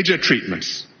 for major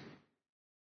treatments,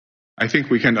 I think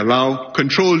we can allow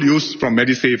controlled use from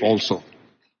MediSave also.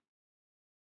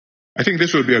 I think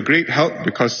this will be a great help,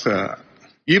 because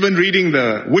even reading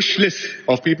the wish list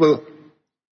of people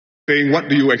saying, what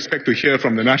do you expect to hear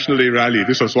from the National Day rally?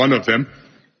 This was one of them.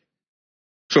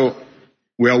 So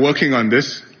we are working on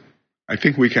this. I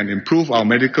think we can improve our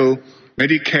Medicare,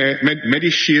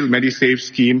 MediShield, MediSave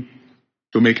scheme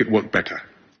to make it work better.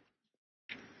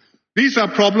 These are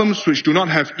problems which do not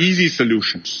have easy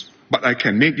solutions, but I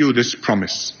can make you this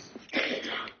promise.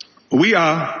 We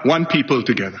are one people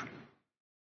together.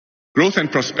 Growth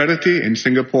and prosperity in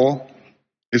Singapore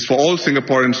is for all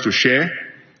Singaporeans to share,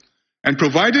 and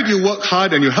provided you work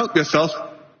hard and you help yourself,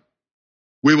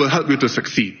 we will help you to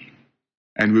succeed,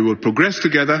 and we will progress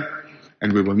together,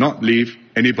 and we will not leave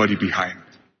anybody behind.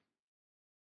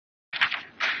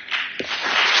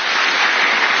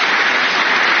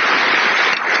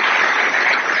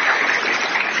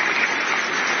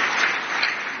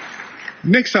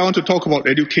 Next, I want to talk about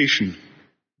education.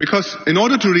 Because in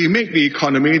order to remake the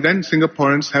economy, then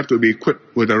Singaporeans have to be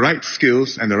equipped with the right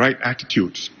skills and the right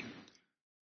attitudes.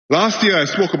 Last year, I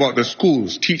spoke about the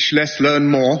schools, teach less, learn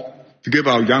more, to give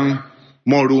our young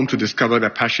more room to discover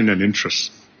their passion and interests.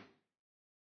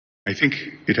 I think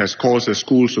it has caused the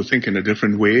schools to think in a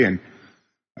different way, and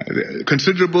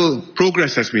considerable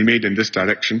progress has been made in this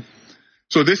direction.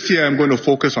 So this year, I'm going to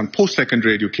focus on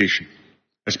post-secondary education,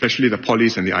 especially the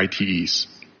polys and the ITEs.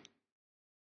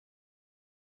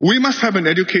 We must have an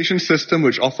education system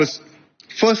which offers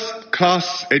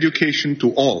first-class education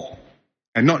to all,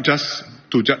 and not just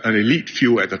to an elite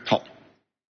few at the top.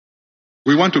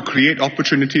 We want to create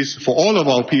opportunities for all of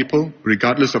our people,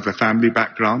 regardless of their family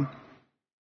background.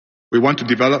 We want to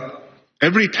develop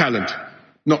every talent,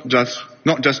 not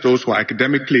just those who are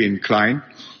academically inclined.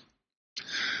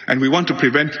 And we want to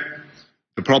prevent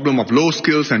the problem of low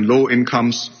skills and low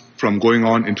incomes from going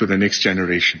on into the next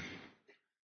generation.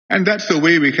 And that's the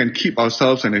way we can keep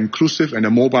ourselves an inclusive and a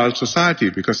mobile society,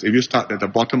 because if you start at the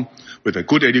bottom with a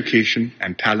good education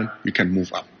and talent, you can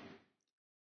move up.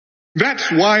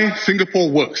 That's why Singapore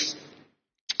works.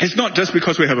 It's not just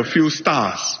because we have a few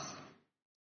stars,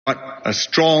 but a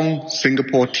strong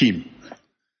Singapore team.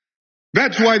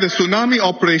 That's why the tsunami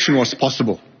operation was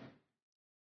possible.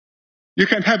 You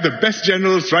can have the best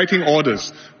generals writing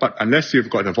orders, but unless you've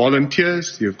got the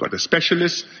volunteers, you've got the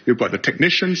specialists, you've got the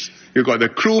technicians, you've got the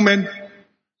crewmen,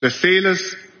 the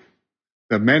sailors,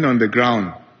 the men on the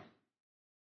ground,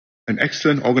 an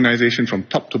excellent organization from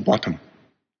top to bottom,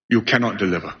 you cannot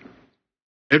deliver.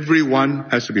 Everyone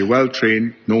has to be well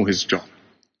trained, know his job.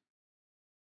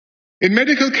 In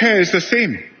medical care, it's the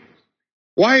same.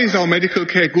 Why is our medical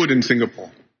care good in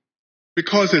Singapore?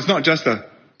 Because it's not just the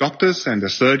doctors and the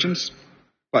surgeons,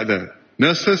 but the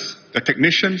nurses, the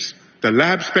technicians, the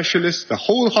lab specialists, the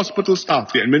whole hospital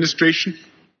staff, the administration.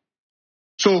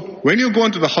 So when you go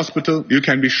into the hospital, you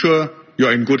can be sure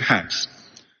you're in good hands.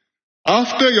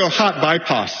 After your heart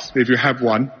bypass, if you have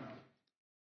one,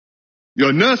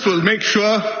 your nurse will make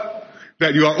sure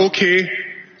that you are okay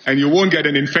and you won't get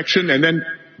an infection and then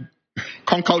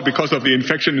conk out because of the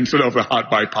infection instead of a heart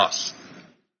bypass.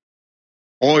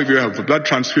 Or if you have a blood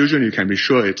transfusion, you can be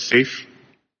sure it's safe.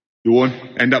 You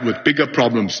won't end up with bigger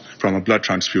problems from a blood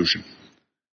transfusion.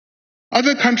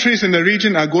 Other countries in the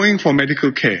region are going for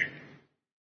medical care.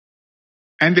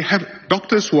 And they have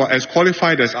doctors who are as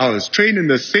qualified as ours, trained in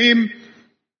the same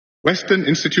Western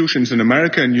institutions in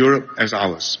America and Europe as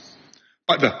ours.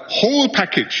 But the whole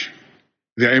package,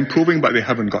 they are improving, but they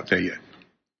haven't got there yet.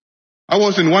 I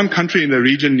was in one country in the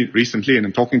region recently, and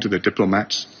I'm talking to the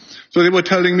diplomats. So they were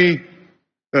telling me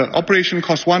the operation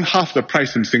cost 1/2 the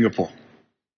price in Singapore.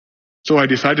 So I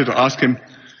decided to ask him,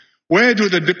 where do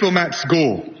the diplomats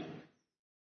go?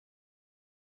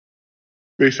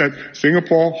 They said,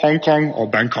 Singapore, Hong Kong, or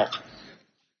Bangkok.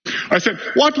 I said,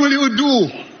 what will you do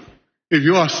if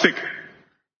you are sick?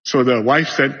 So the wife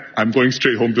said, I'm going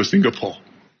straight home to Singapore.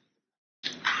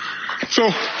 So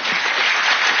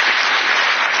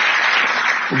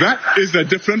that is the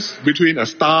difference between a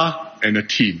star and a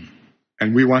team.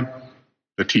 And we want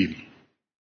the team.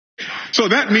 So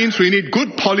that means we need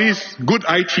good polys, good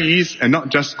ITEs, and not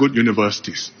just good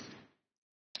universities.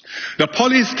 The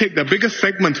polys take the biggest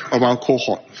segment of our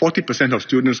cohort. 40% of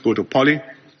students go to poly.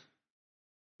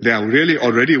 They are really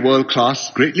already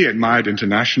world-class, greatly admired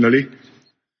internationally.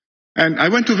 And I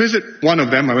went to visit one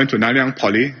of them. I went to Nanyang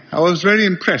Poly. I was very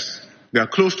impressed. They are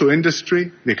close to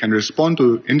industry. They can respond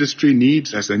to industry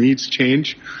needs as the needs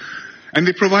change. And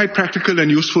they provide practical and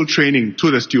useful training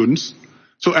to the students.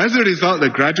 So as a result, the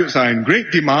graduates are in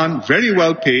great demand, very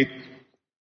well paid,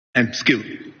 and skilled.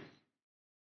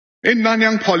 In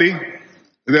Nanyang Poly,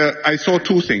 I saw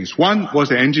two things. One was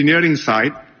the engineering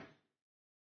side.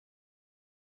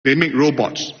 They make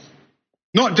robots.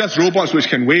 Not just robots which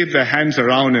can wave their hands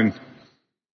around and,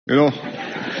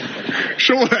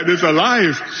 show that it's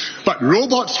alive, but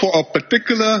robots for a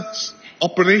particular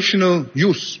operational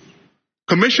use,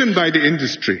 commissioned by the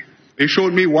industry. They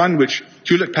showed me one which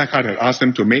Hewlett-Packard had asked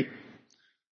them to make.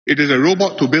 It is a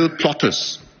robot to build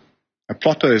plotters. A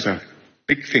plotter is a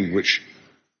big thing which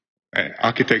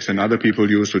architects and other people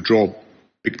use to draw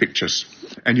big pictures.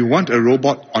 And you want a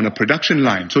robot on a production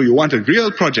line, so you want a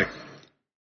real project.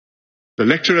 The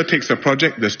lecturer takes a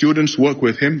project, the students work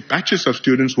with him, batches of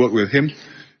students work with him.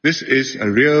 This is a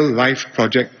real life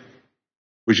project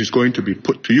which is going to be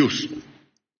put to use.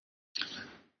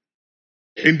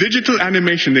 In digital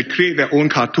animation, they create their own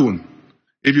cartoon.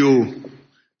 If you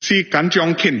see Kan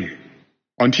Cheong Kin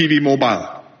on TV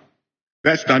Mobile,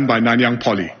 that's done by Nanyang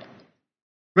Poly.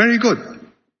 Very good.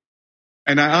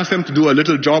 And I asked them to do a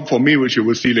little job for me, which you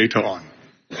will see later on.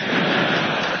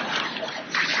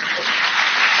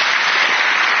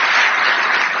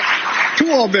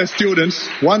 Two of their students,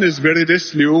 one is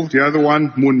Viridis Liu, the other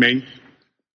one, Moon Meng,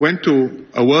 went to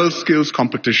a world skills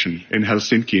competition in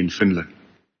Helsinki in Finland.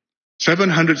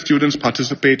 700 students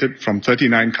participated from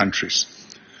 39 countries.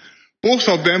 Both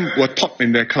of them were top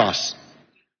in their class.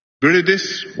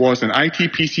 Viridis was an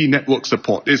IT PC network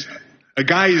support. It's a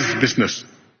guy's business.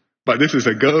 But this is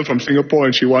a girl from Singapore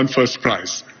and she won first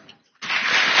prize.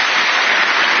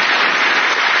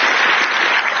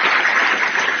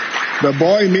 The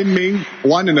boy, Min Ming,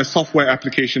 won in the software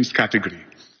applications category.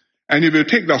 And if you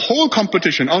take the whole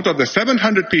competition out of the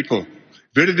 700 people,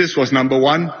 Viridis was number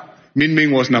 1, Min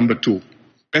Ming was number 2.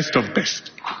 Best of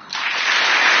best.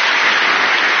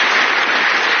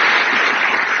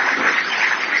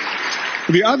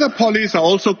 The other polys are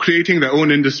also creating their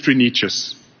own industry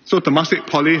niches. So Temasek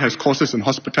Poly has courses in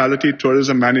hospitality,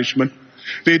 tourism management.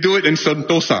 They do it in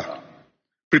Sentosa,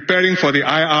 preparing for the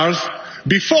IRs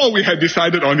before we had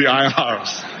decided on the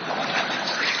IRs.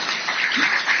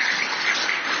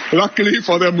 Luckily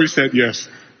for them, we said yes.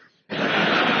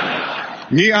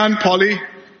 Ngee Ann Poly,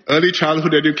 early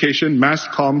childhood education, mass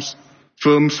comms,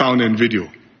 film, sound and video.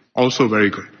 Also very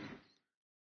good.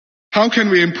 How can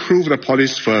we improve the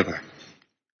polys further?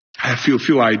 I have a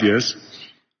few ideas.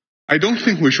 I don't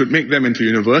think we should make them into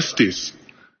universities,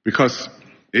 because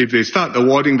if they start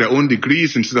awarding their own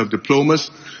degrees instead of diplomas,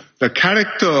 the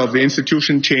character of the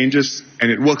institution changes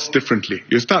and it works differently.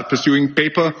 You start pursuing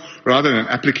paper rather than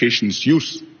applications,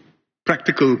 use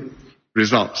practical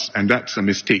results, and that's a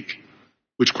mistake,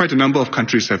 which quite a number of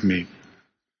countries have made.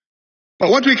 But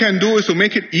what we can do is to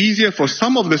make it easier for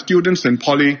some of the students in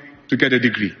Poly to get a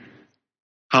degree.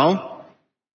 How?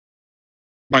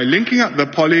 By linking up the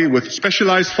Poly with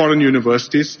specialized foreign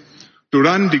universities to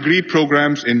run degree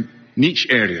programs in niche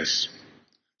areas.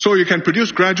 So you can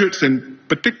produce graduates in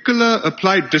particular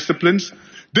applied disciplines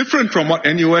different from what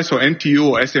NUS or NTU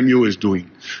or SMU is doing.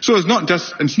 So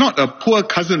it's not a poor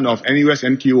cousin of NUS,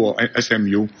 NTU or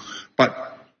SMU,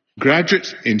 but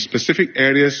graduates in specific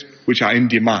areas which are in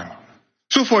demand.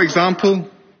 So for example,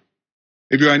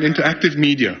 if you are in interactive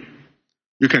media,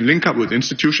 you can link up with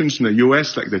institutions in the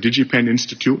US like the DigiPen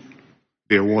Institute.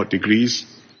 They award degrees.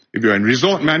 If you're in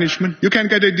resort management, you can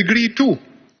get a degree too.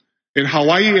 In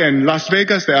Hawaii and Las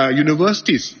Vegas, there are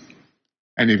universities.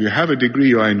 And if you have a degree,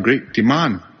 you are in great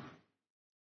demand.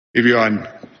 If you are in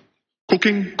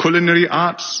cooking, culinary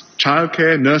arts,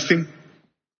 childcare, nursing,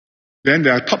 then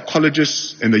there are top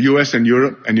colleges in the US and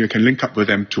Europe, and you can link up with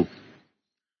them too.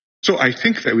 So I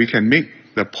think that we can make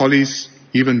the polys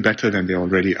even better than they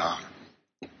already are.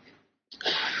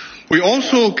 We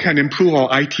also can improve our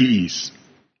ITEs,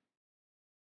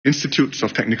 Institutes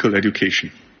of Technical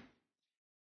Education.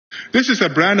 This is a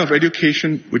brand of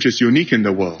education which is unique in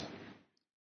the world.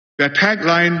 Their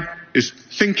tagline is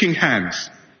thinking hands.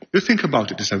 You think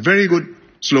about it, it's a very good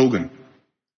slogan.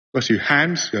 Because your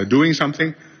hands, you're doing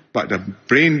something, but the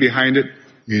brain behind it,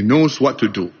 he knows what to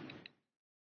do.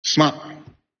 Smart.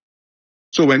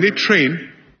 So when they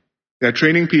train, they're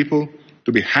training people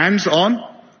to be hands-on,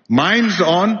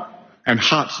 minds-on, and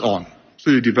hearts-on. So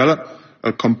you develop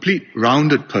a complete,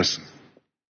 rounded person.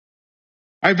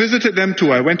 I visited them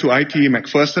too. I went to ITE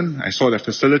McPherson. I saw their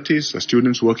facilities, the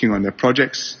students working on their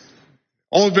projects.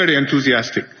 All very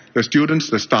enthusiastic. The students,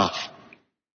 the staff.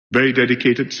 Very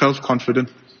dedicated,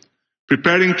 self-confident,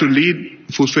 preparing to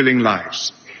lead fulfilling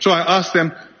lives. So I asked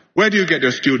them, where do you get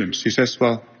your students? He says,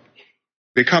 well,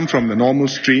 they come from the normal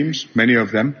streams, many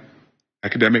of them,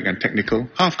 academic and technical.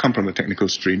 Half come from the technical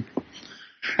stream.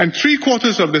 And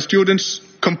 3/4 of the students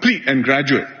complete and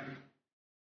graduate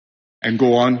and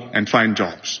go on and find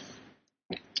jobs.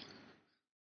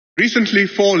 Recently,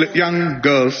 4 young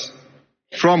girls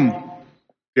from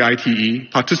the ITE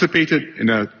participated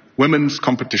in a women's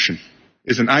competition.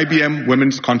 It's an IBM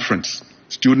Women's Conference,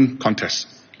 student contest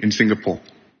in Singapore.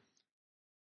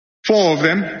 4 of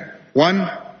them, one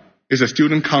is a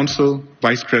student council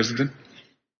vice president.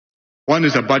 One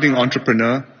is a budding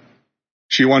entrepreneur.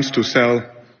 She wants to sell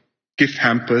gift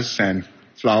hampers and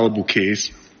flower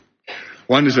bouquets.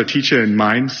 One is a teacher in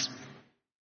mines.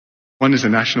 One is a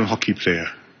national hockey player.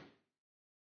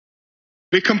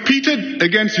 They competed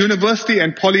against university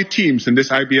and poly teams in this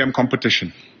IBM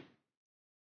competition.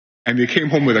 And they came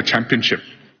home with a championship.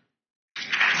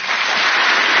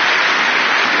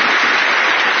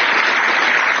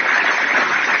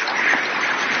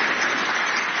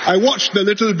 I watched the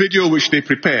little video which they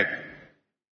prepared.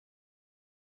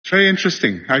 It's very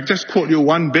interesting. I just quote you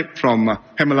one bit from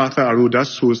Hemalata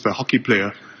Arudas, who is the hockey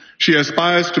player. She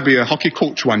aspires to be a hockey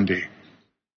coach one day.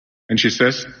 And she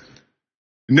says,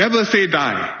 "Never say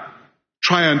die.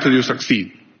 Try until you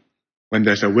succeed. When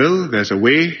there's a will, there's a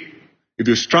way. If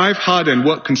you strive hard and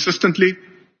work consistently,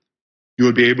 you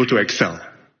will be able to excel."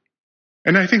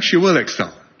 And I think she will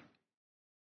excel.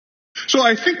 So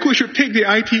I think we should take the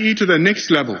ITE to the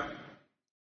next level.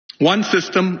 One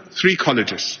system, 3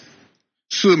 colleges.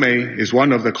 Simei is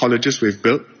one of the colleges we've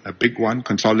built, a big one,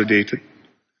 consolidated.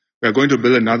 We are going to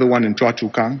build another one in Chua Chu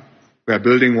Kang. We are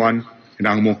building one in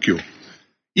Ang Mo Kio.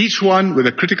 Each one with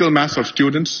a critical mass of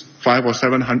students, 5,000 or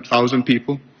 7,000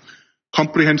 people,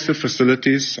 comprehensive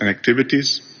facilities and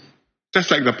activities, just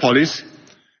like the polys,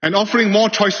 and offering more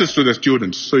choices to the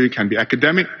students. So you can be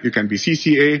academic, you can be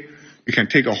CCA, you can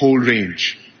take a whole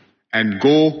range and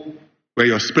go where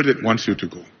your spirit wants you to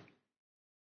go.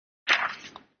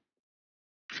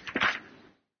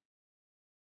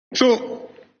 So,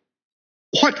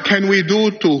 what can we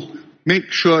do to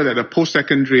make sure that the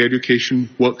post-secondary education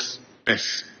works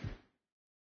best?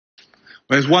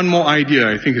 There's one more idea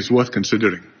I think is worth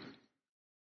considering.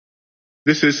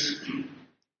 This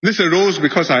arose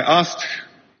because I asked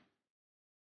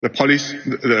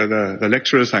the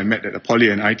lecturers I met at the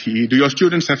Poly and ITE, do your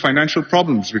students have financial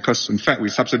problems? Because in fact we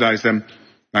subsidize them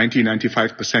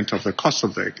 95% of the cost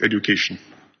of their education.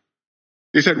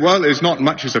 They said, well, it's not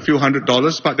much, it's a few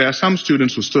 $100s, but there are some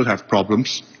students who still have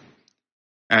problems.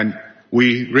 And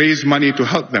we raise money to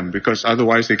help them because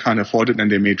otherwise they can't afford it and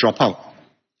they may drop out.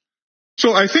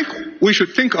 So I think we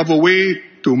should think of a way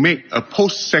to make a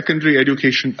post-secondary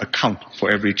education account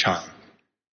for every child.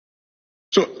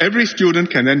 So every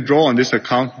student can then draw on this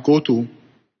account, go to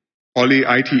Poly,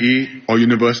 ITE, or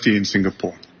university in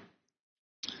Singapore.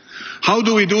 How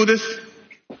do we do this?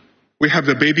 We have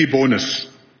the baby bonus.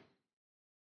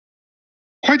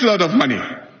 Quite a lot of money.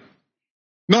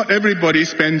 Not everybody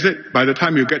spends it. By the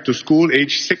time you get to school,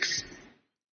 age 6,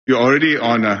 you're already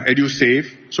on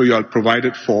EduSave, so you are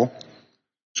provided for.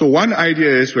 So one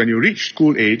idea is when you reach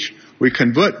school age, we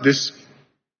convert this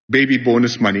baby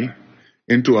bonus money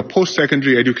into a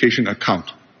post-secondary education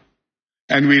account.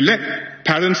 And we let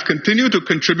parents continue to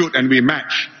contribute and we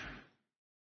match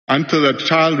until the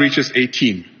child reaches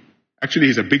 18. Actually,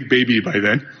 he's a big baby by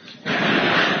then.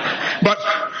 But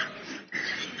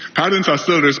parents are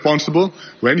still responsible.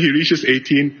 When he reaches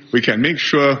 18, we can make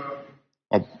sure,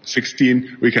 or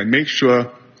 16, we can make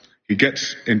sure he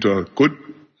gets into a good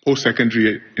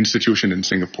post-secondary institution in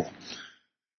Singapore.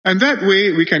 And that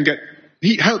way we can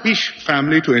help each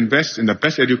family to invest in the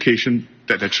best education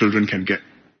that their children can get,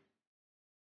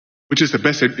 which is the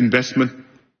best investment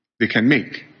they can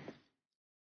make.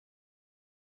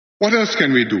 What else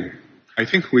can we do? I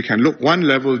think we can look one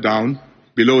level down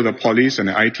below the polys and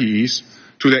the ITEs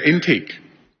to the intake,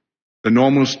 the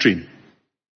normal stream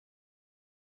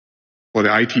for the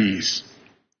ITEs.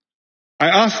 I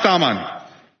asked Taman,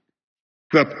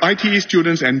 the ITE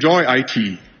students enjoy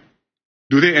ITE.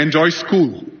 Do they enjoy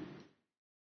school?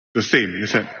 The same. They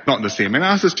said, not the same. And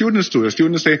I asked the students too. The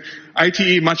students say,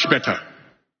 ITE much better.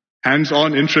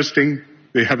 Hands-on, interesting.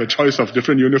 They have a choice of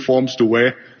different uniforms to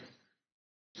wear.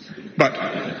 But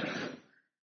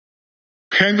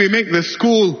can we make the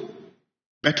school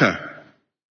better?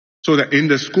 So that in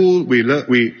the school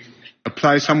we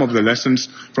apply some of the lessons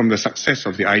from the success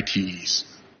of the ITEs.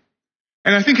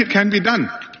 And I think it can be done.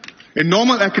 In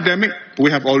normal academic,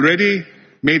 we have already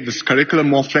made this curriculum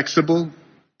more flexible,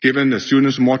 given the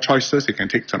students more choices. They can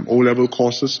take some O-level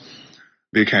courses.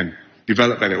 They can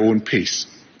develop at their own pace.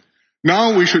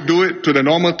 Now we should do it to the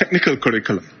normal technical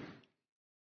curriculum.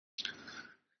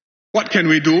 What can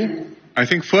we do? I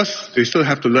think first, they still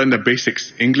have to learn the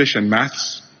basics, English and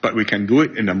maths, but we can do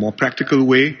it in a more practical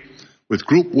way, with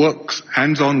group works,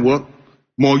 hands-on work,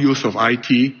 more use of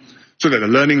IT, so that the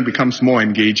learning becomes more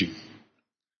engaging.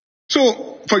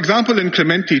 So, for example, in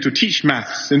Clementi, to teach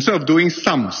maths, instead of doing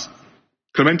sums,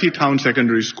 Clementi Town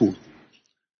Secondary School,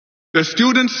 the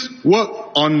students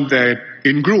work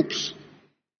in groups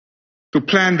to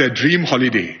plan their dream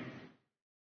holiday.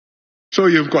 So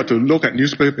you've got to look at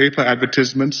newspaper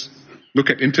advertisements, look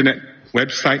at internet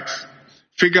websites,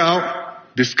 figure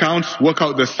out discounts, work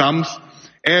out the sums,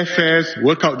 airfares,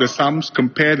 work out the sums,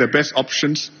 compare the best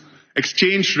options,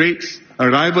 exchange rates,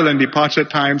 arrival and departure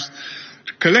times,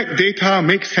 collect data,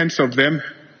 make sense of them,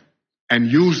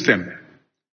 and use them.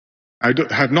 I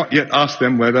have not yet asked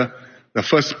them whether the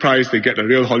first prize they get a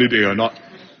real holiday or not.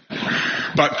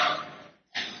 But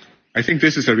I think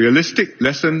this is a realistic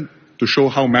lesson to show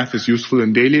how math is useful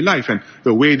in daily life and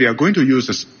the way they are going to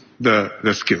use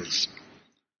the skills.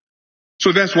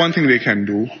 So that's one thing they can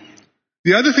do.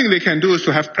 The other thing they can do is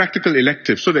to have practical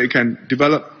electives so they can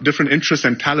develop different interests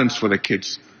and talents for the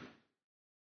kids.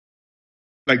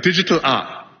 Like digital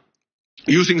art,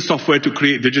 using software to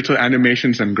create digital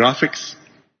animations and graphics.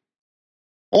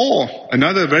 Or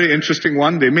another very interesting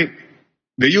one,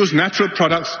 they use natural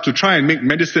products to try and make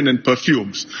medicine and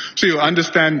perfumes. So you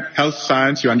understand health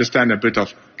science, you understand a bit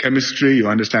of chemistry, you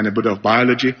understand a bit of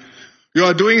biology. You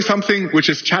are doing something which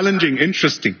is challenging,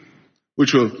 interesting,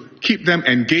 which will keep them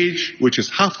engaged, which is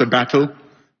half the battle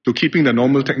to keeping the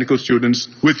normal technical students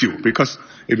with you. Because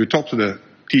if you talk to the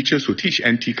teachers who teach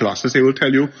NT classes, they will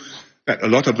tell you that a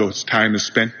lot of those time is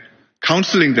spent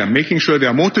counseling them, making sure they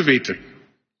are motivated.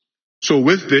 So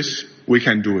with this, we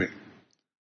can do it.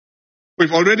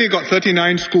 We've already got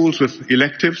 39 schools with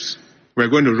electives. We're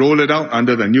going to roll it out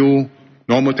under the new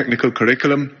normal technical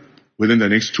curriculum within the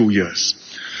next 2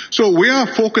 years. So we are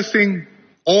focusing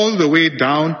all the way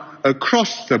down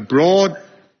across the broad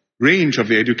range of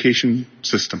the education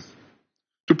system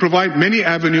to provide many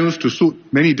avenues to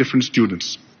suit many different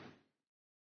students.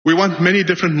 We want many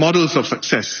different models of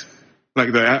success,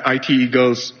 like the ITE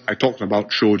girls I talked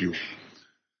about showed you.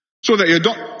 So that you're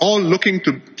not all looking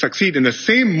to succeed in the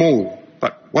same mold,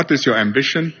 but what is your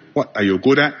ambition? What are you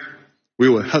good at? We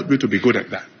will help you to be good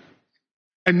at that.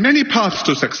 And many paths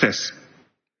to success.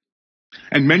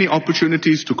 And many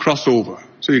opportunities to cross over.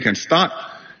 So you can start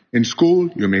in school,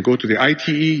 you may go to the ITE,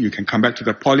 you can come back to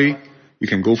the poly, you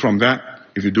can go from that,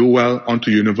 if you do well, on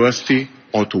to university,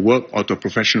 or to work, or to a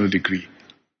professional degree.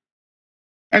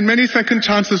 And many second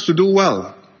chances to do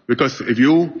well. Because if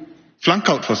you flunk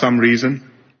out for some reason,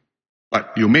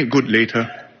 but you make good later,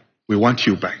 we want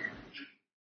you back.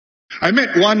 I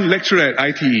met one lecturer at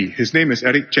ITE. His name is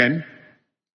Eric Chen.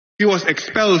 He was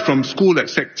expelled from school at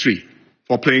Sec 3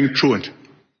 for playing truant.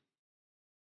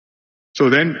 So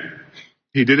then,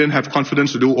 he didn't have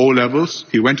confidence to do O-levels.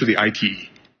 He went to the ITE.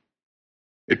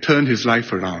 It turned his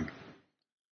life around.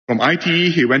 From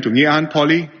ITE, he went to Ngee Ann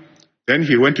Poly. Then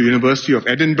he went to University of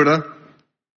Edinburgh,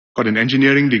 got an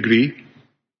engineering degree.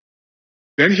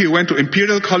 Then he went to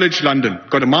Imperial College London,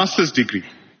 got a master's degree.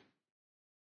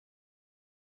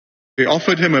 They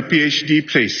offered him a PhD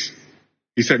place.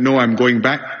 He said, no, I'm going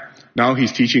back. Now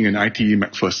he's teaching in ITE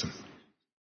Macpherson.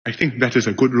 I think that is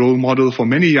a good role model for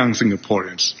many young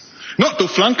Singaporeans. Not to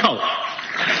flunk out,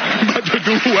 but to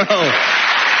do well.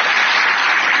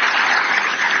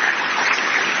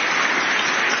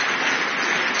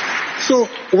 So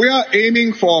we are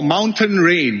aiming for a mountain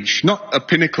range, not a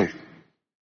pinnacle.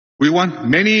 We want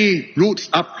many routes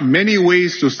up, many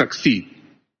ways to succeed.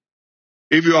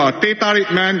 If you are a teh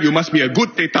tarik man, you must be a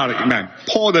good teh tarik man.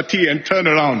 Pour the tea and turn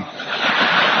around.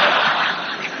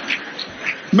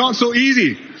 Not so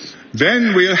easy.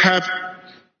 Then we'll have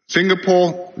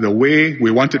Singapore the way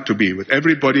we want it to be, with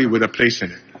everybody with a place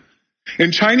in it.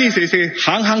 In Chinese, they say, "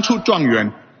行行出状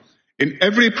元." In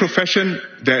every profession,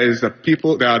 there are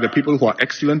the people who are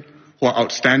excellent, who are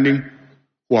outstanding,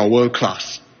 who are world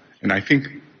class. And I think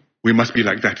we must be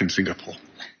like that in Singapore.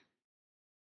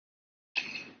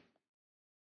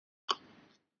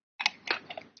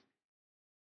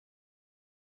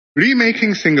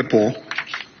 Remaking Singapore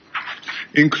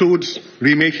includes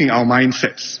remaking our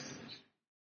mindsets.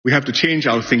 We have to change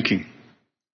our thinking.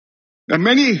 There are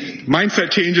many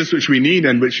mindset changes which we need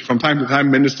and which from time to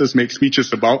time ministers make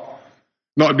speeches about.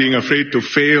 Not being afraid to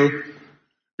fail,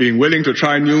 being willing to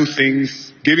try new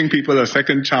things, giving people a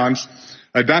second chance,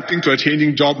 adapting to a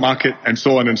changing job market, and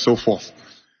so on and so forth.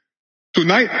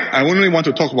 Tonight, I only want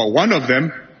to talk about one of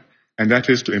them, and that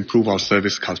is to improve our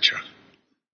service culture.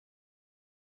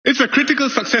 It's a critical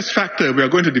success factor. We are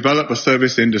going to develop a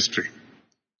service industry.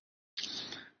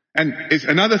 And it's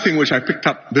another thing which I picked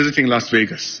up visiting Las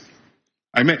Vegas.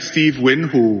 I met Steve Wynn,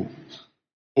 who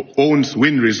owns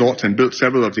Wynn Resorts and built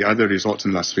several of the other resorts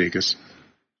in Las Vegas.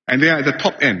 And they are at the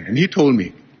top end. And he told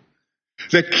me,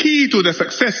 the key to the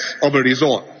success of a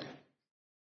resort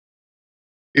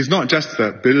is not just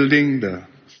the building, the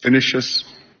finishes,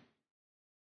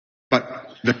 but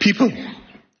the people.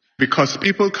 Because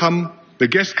the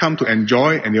guests come to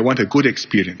enjoy and they want a good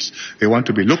experience. They want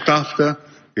to be looked after.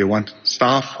 They want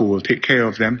staff who will take care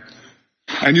of them.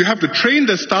 And you have to train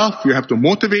the staff, you have to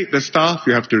motivate the staff,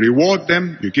 you have to reward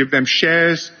them, you give them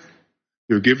shares,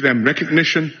 you give them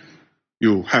recognition,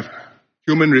 you have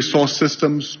human resource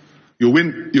systems,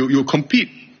 you compete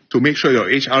to make sure your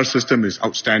HR system is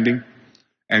outstanding,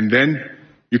 and then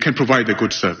you can provide a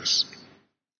good service.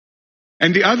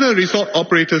 And the other resort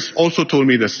operators also told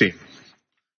me the same.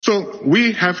 So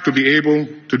we have to be able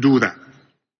to do that.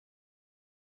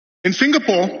 In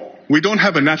Singapore, we don't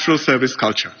have a natural service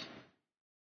culture.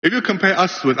 If you compare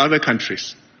us with other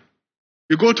countries,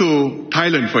 you go to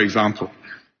Thailand, for example,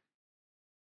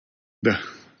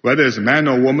 whether it's a man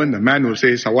or woman, the man will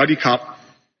say Sawadee Kap,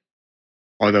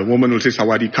 or the woman will say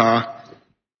Sawadee Ka.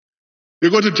 You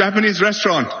go to Japanese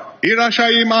restaurant,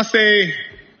 Irashai Mase.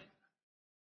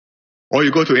 Or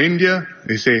you go to India,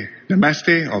 they say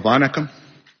Namaste or Vanakam.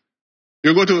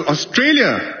 You go to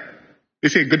Australia, they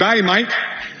say G'day mate.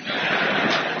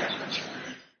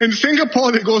 In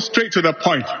Singapore, they go straight to the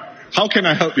point. How can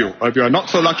I help you? Or if you are not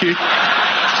so lucky,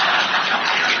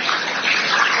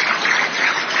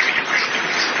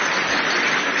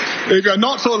 if you are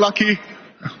not so lucky,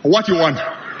 what you want?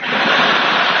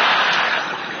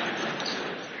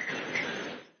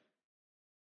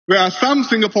 There are some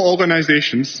Singapore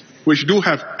organizations which do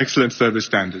have excellent service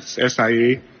standards.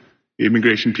 SIA, the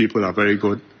immigration people are very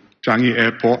good. Changi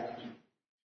Airport,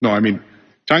 Changi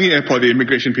Airport, the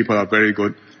immigration people are very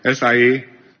good. SIA,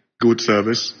 good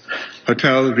service.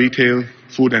 Hotel, retail,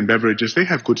 food and beverages, they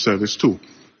have good service too.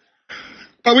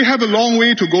 But we have a long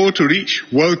way to go to reach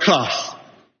world class.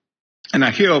 And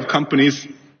I hear of companies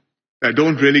that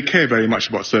don't really care very much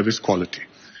about service quality.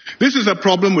 This is a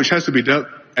problem which has to be dealt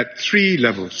at 3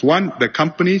 levels. 1, the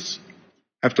companies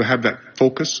have to have that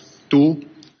focus. 2,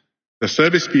 the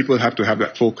service people have to have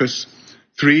that focus.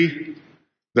 3,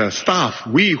 the staff,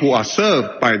 we who are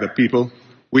served by the people,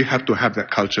 we have to have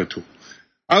that culture too.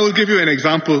 I will give you an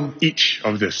example each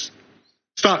of this.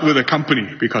 Start with the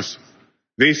company because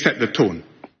they set the tone.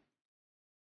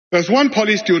 There's one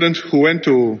poly student who went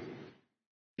to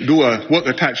do a work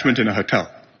attachment in a hotel,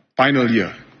 final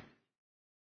year.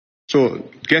 So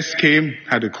guests came,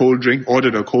 had a cold drink,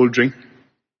 ordered a cold drink,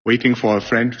 waiting for a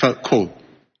friend, felt cold.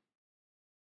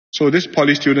 So this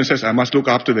poly student says, I must look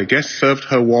after the guest, served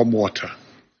her warm water.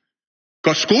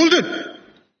 Got scolded.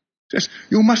 Says,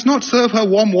 you must not serve her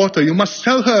warm water, you must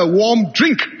sell her a warm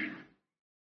drink.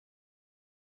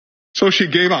 So she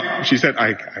gave up. She said,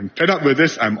 I'm fed up with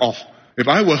this, I'm off. If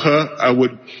I were her, I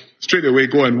would straight away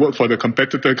go and work for the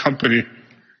competitor company.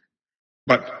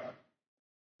 But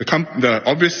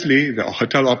obviously the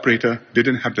hotel operator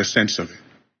didn't have the sense of it.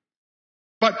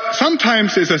 But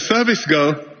sometimes it's a service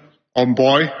girl or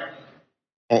boy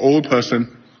or old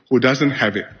person who doesn't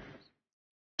have it.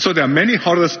 So there are many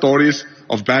horror stories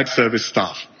of bad service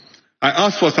staff. I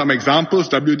asked for some examples.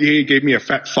 WDA gave me a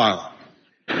fat file.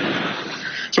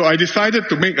 So I decided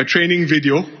to make a training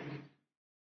video.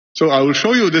 So I will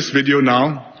show you this video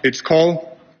now. It's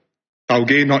called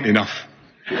Taugeh Not Enough.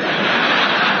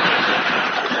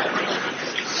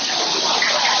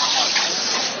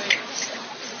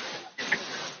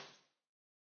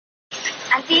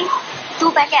 Auntie,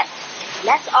 2 packets.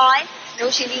 Less oil, no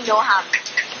chili, no ham.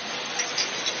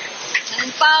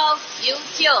 2 包油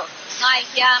椒，爱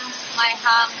咸爱咸。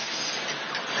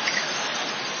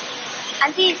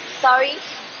 Auntie, sorry.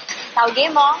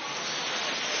 Taugeh more.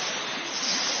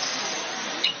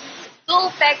 2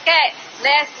 packet,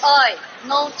 less oil,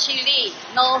 no chili,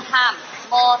 no ham,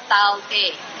 more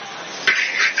taugeh.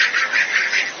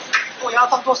 我要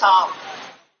放多少？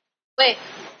 Wait,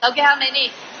 taugeh how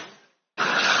many?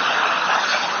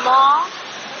 More.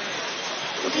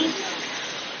 Please.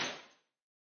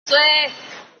 最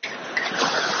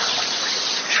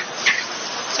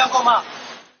这样够吗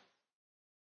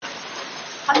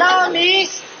 ？Hello,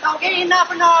 Miss. Taugeh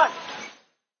enough or not?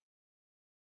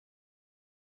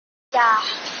 Yeah.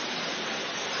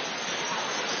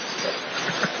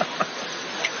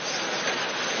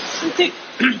 Take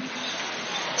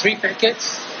 3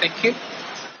 packets. Thank you.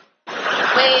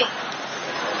 wait.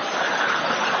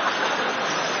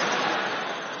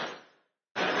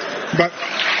 But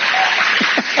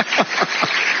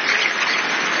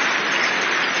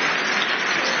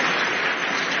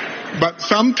but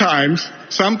sometimes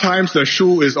the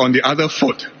shoe is on the other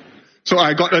foot. So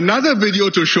I got another video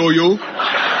to show you.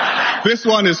 This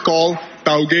one is called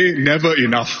Taugeh Never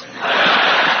Enough.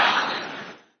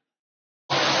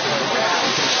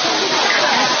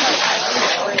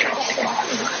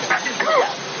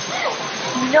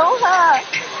 Know her.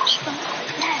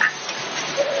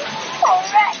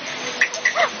 Alright.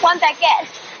 1 packet.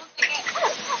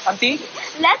 Auntie,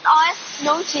 Less oil,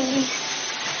 no chili.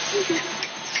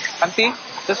 Auntie,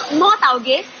 just More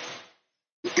taugeh.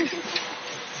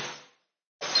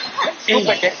 2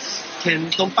 packets. Can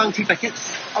tumpang 3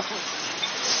 packets? Okay.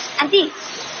 Auntie,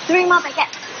 3 more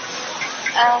packets.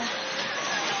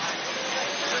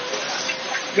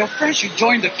 Your friend should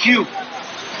join the queue.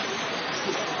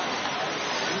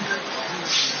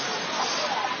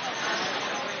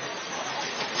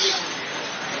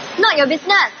 Not your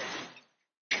business.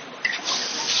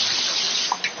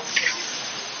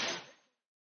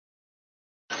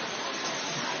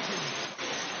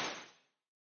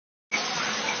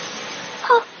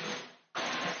 Huh.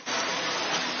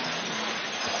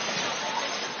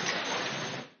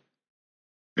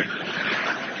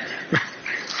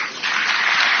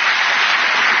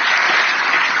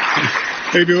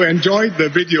 If you enjoyed the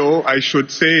video, I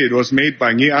should say it was made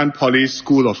by Ngee Ann Poly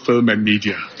School of Film and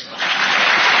Media.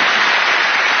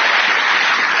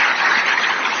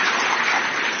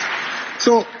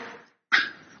 So,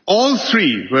 all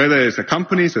three, whether it's the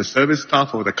companies, the service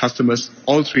staff, or the customers,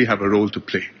 all three have a role to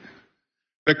play.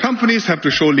 The companies have to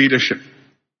show leadership.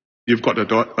 You've got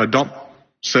to adopt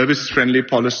service-friendly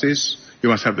policies. You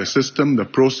must have the system, the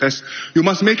process. You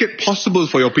must make it possible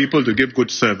for your people to give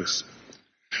good service.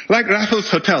 Like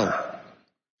Raffles Hotel,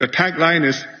 the tagline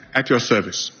is, at your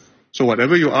service. So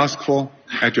whatever you ask for,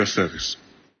 at your service.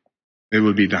 It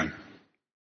will be done.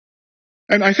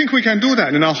 And I think we can do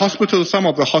that. In our hospitals, some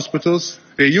of the hospitals,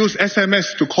 they use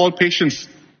SMS to call patients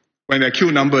when their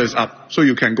queue number is up. So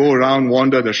you can go around,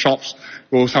 wander the shops,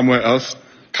 go somewhere else,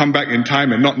 come back in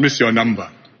time and not miss your number.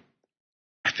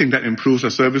 I think that improves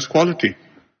the service quality.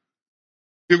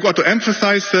 You've got to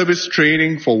emphasize service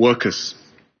training for workers.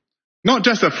 Not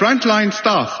just the frontline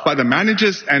staff, but the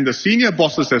managers and the senior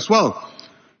bosses as well,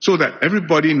 so that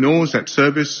everybody knows that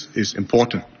service is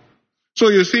important. So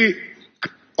you see,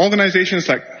 organizations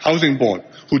like Housing Board,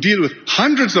 who deal with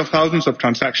hundreds of thousands of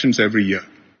transactions every year,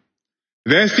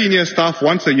 their senior staff,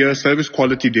 once a year, Service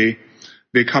Quality Day,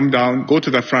 they come down, go to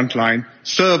the front line,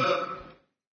 serve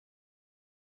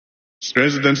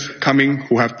residents coming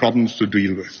who have problems to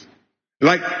deal with.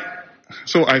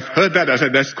 So I've heard that, I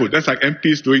said, that's good. That's like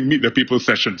MPs doing Meet the People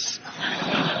sessions.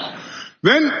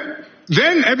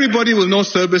 Then everybody will know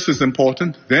service is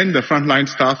important. Then the frontline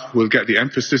staff will get the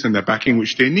emphasis and the backing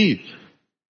which they need.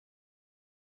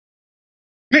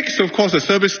 Next, of course, the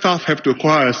service staff have to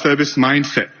acquire a service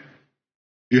mindset.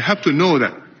 You have to know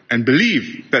that and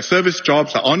believe that service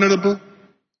jobs are honorable.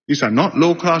 These are not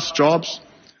low-class jobs.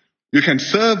 You can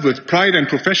serve with pride and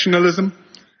professionalism.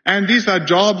 And these are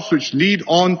jobs which lead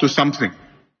on to something.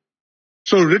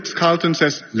 So Ritz-Carlton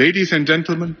says, ladies and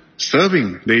gentlemen,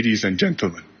 serving ladies and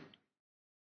gentlemen.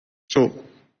 So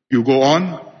you go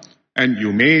on and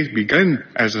you may begin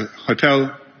as a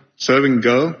hotel serving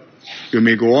girl. You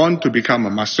may go on to become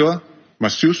a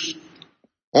masseuse.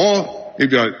 Or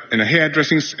if you're a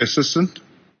hairdressing assistant,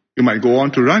 you might go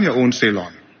on to run your own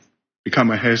salon,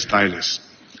 become a hairstylist.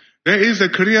 There is a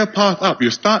career path up. You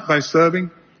start by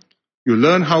serving. You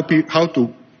learn how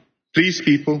to please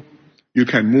people. You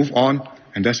can move on,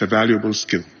 and that's a valuable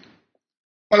skill.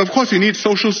 But of course, you need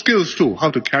social skills too.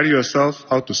 How to carry yourself,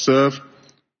 how to serve,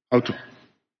 how to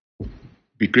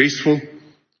be graceful,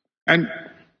 and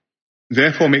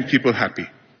therefore make people happy.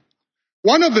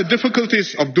 One of the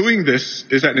difficulties of doing this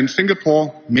is that in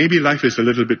Singapore, maybe life is a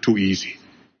little bit too easy.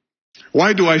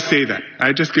 Why do I say that?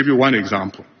 I'll just give you one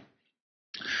example.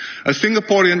 A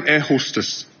Singaporean air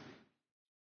hostess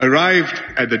arrived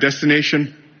at the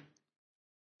destination,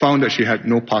 found that she had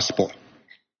no passport.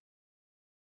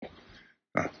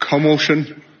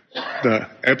 Commotion. The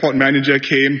airport manager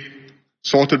came,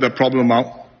 sorted the problem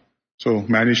out, so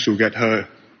managed to get her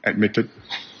admitted.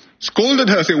 Scolded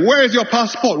her, said, where is your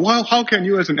passport? Well, how can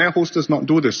you as an air hostess not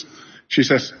do this? She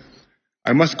says,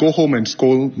 I must go home and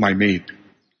scold my maid.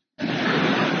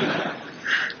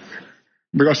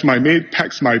 Because my maid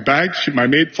packs my bag, my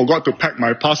maid forgot to pack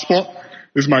my passport.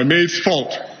 It's my maid's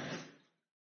fault.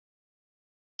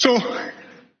 So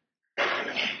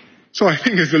I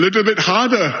think it's a little bit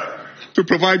harder to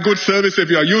provide good service if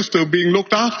you are used to being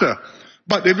looked after.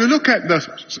 But if you look at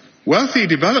the wealthy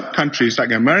developed countries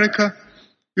like America,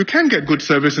 you can get good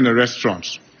service in the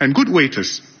restaurants and good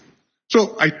waiters.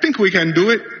 So I think we can do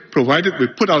it, provided we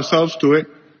put ourselves to it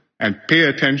and pay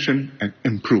attention and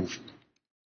improve.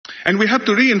 And we have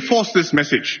to reinforce this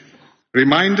message.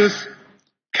 Reminders,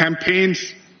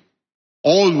 campaigns,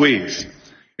 all ways.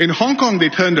 In Hong Kong, they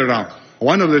turned around.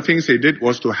 One of the things they did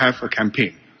was to have a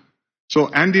campaign. So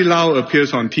Andy Lau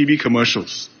appears on TV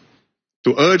commercials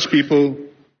to urge people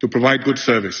to provide good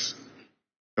service.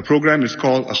 The program is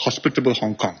called A Hospitable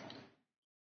Hong Kong.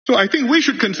 So I think we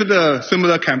should consider a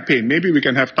similar campaign. Maybe we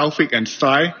can have Taufik and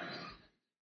Sai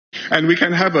And we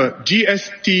can have a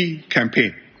GST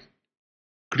campaign.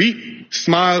 Greet,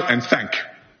 smile, and thank.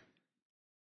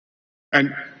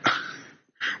 And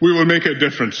we will make a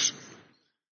difference.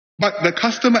 But the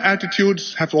customer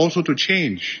attitudes have also to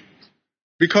change.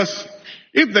 Because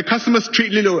if the customers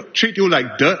treat you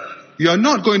like dirt, you are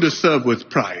not going to serve with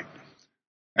pride.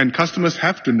 And customers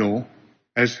have to know,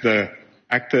 as the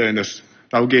actor in this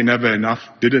Tauge Never Enough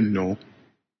didn't know,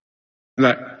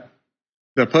 that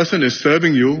the person is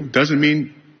serving you doesn't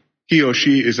mean he or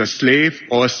she is a slave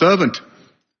or a servant.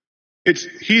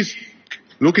 He's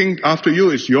looking after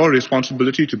you. It's your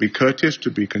responsibility to be courteous,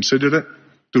 to be considerate,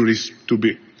 to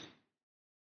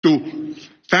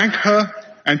thank her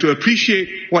and to appreciate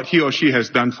what he or she has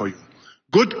done for you.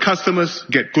 Good customers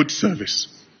get good service.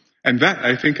 And that,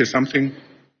 I think, is something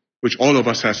which all of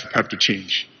us have to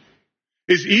change.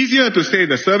 It's easier to say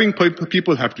the serving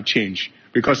people have to change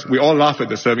because we all laugh at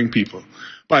the serving people.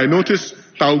 But I noticed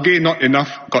Tauge Not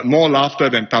Enough got more laughter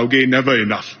than Tauge Never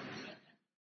Enough.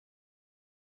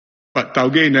 But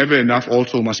Tauge Never Enough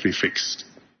also must be fixed.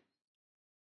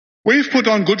 We've put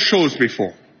on good shows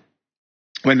before.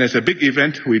 When there's a big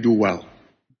event, we do well.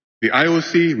 The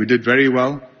IOC, we did very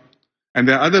well. And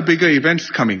there are other bigger events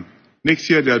coming. Next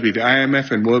year, there'll be the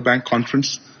IMF and World Bank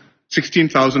Conference.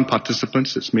 16,000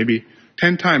 participants. It's maybe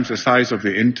 10 times the size of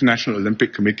the International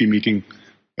Olympic Committee meeting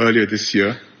earlier this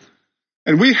year.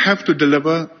 And we have to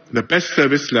deliver the best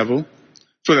service level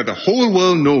so that the whole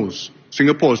world knows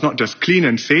Singapore is not just clean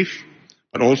and safe,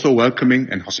 but also welcoming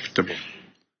and hospitable.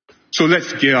 So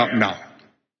let's gear up now.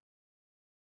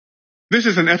 This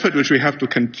is an effort which we have to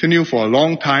continue for a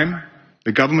long time.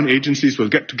 The government agencies will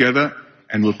get together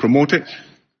and will promote it.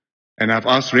 And I've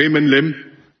asked Raymond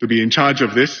Lim to be in charge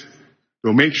of this.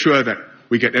 We'll make sure that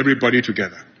we get everybody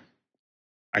together.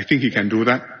 I think he can do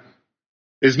that.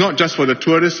 It's not just for the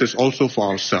tourists, it's also for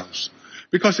ourselves.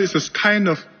 Because it's this kind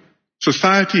of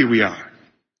society we are.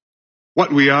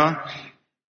 What we are,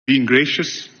 being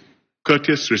gracious,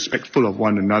 courteous, respectful of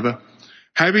one another,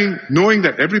 knowing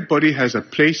that everybody has a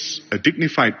place, a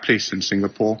dignified place in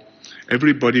Singapore,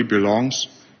 everybody belongs,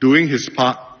 doing his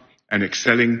part and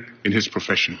excelling in his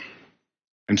profession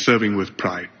and serving with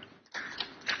pride.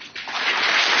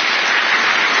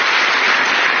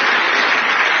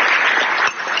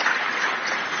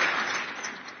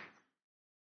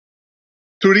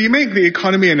 To remake the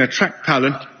economy and attract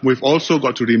talent, we've also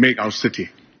got to remake our city.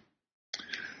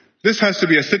 This has to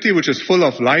be a city which is full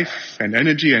of life and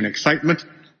energy and excitement,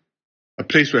 a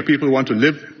place where people want to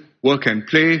live, work and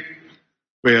play,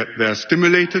 where they are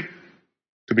stimulated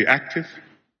to be active,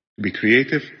 to be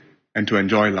creative, and to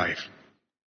enjoy life.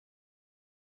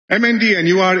 MND and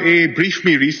URA briefed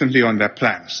me recently on their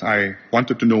plans. I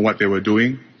wanted to know what they were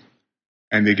doing,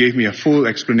 and they gave me a full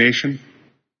explanation,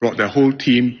 brought their whole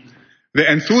team. The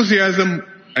enthusiasm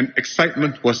and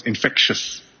excitement was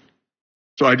infectious.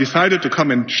 So I decided to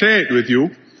come and share it with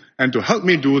you, and to help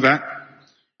me do that,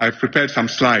 I've prepared some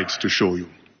slides to show you.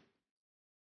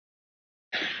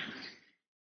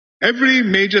 Every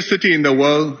major city in the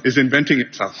world is inventing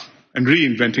itself and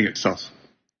reinventing itself.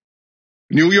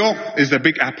 New York is the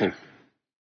Big Apple.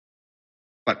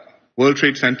 But World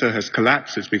Trade Center has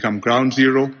collapsed. It's become ground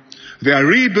zero. They are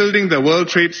rebuilding the World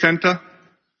Trade Center.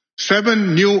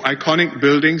 7 new iconic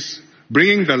buildings,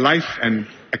 bringing the life and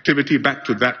activity back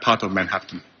to that part of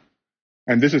Manhattan.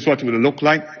 And this is what it will look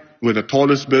like with the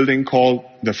tallest building called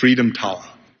the Freedom Tower.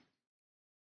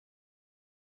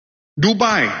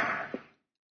 Dubai,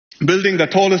 building the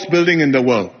tallest building in the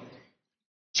world.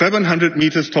 700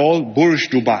 meters tall, Burj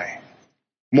Dubai,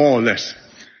 more or less.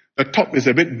 The top is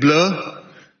a bit blur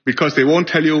because they won't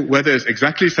tell you whether it's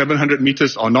exactly 700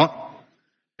 meters or not.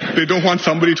 They don't want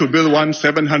somebody to build one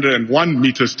 701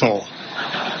 meters tall.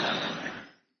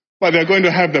 But they're going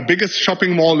to have the biggest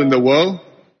shopping mall in the world,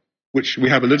 which we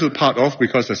have a little part of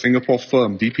because the Singapore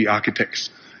firm, DP Architects,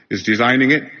 is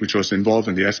designing it, which was involved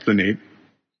in the Esplanade.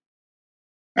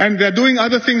 And they're doing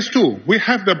other things too. We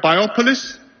have the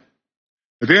Biopolis.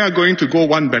 They are going to go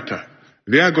one better.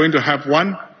 They are going to have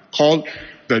one called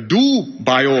the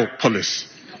Do-Biopolis.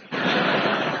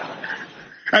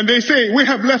 And they say, we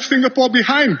have left Singapore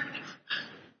behind.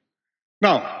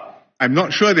 Now, I'm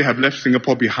not sure they have left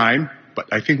Singapore behind, but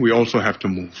I think we also have to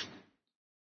move.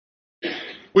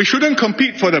 We shouldn't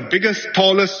compete for the biggest,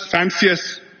 tallest,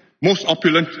 fanciest, most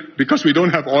opulent, because we don't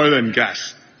have oil and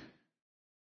gas.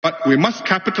 But we must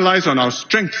capitalize on our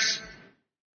strengths.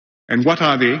 And what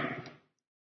are they?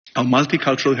 Our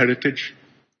multicultural heritage,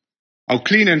 our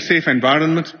clean and safe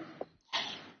environment,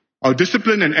 our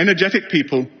disciplined and energetic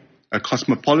people, a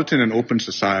cosmopolitan and open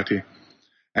society,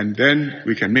 and then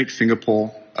we can make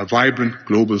Singapore a vibrant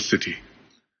global city.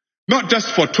 not just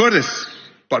for tourists,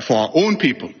 but for our own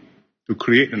people, to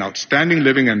create an outstanding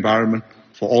living environment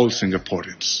for all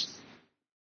Singaporeans.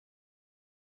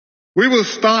 We will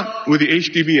start with the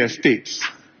HDB estates,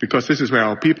 because this is where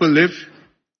our people live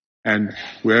and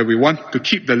where we want to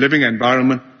keep the living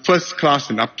environment first class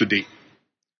and up to date.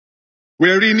 We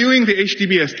are renewing the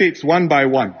HDB estates one by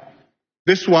one.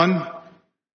 This one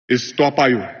is Toa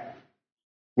Payoh,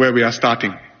 where we are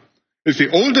starting. It's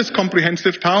the oldest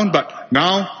comprehensive town, but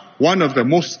now one of the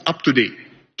most up-to-date,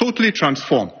 totally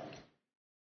transformed.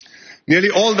 Nearly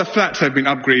all the flats have been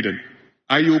upgraded.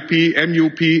 IUP,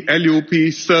 MUP,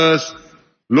 LUP, SIRS,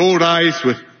 low-rise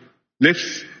with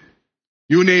lifts,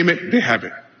 you name it, they have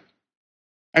it.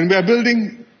 And we are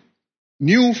building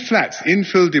new flats,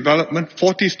 infill development,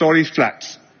 40-story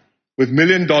flats with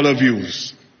million-dollar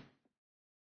views,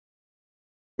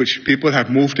 which people have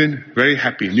moved in, very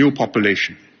happy, new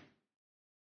population.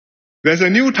 There's a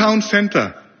new town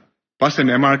center, bus and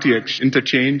MRT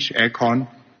interchange, aircon,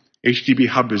 HDB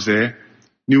hub is there,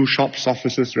 new shops,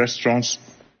 offices, restaurants.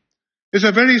 It's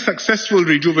a very successful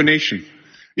rejuvenation.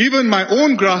 Even my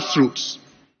own grassroots,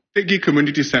 Tegi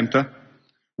Community Center,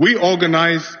 we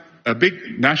organize a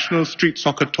big national street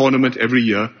soccer tournament every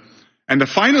year, and the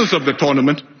finals of the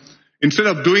tournament, instead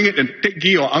of doing it in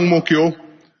Tegi or Ang Mo Kio,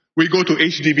 we go to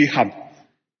HDB hub.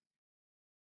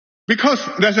 Because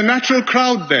there's a natural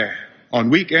crowd there. On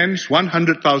weekends,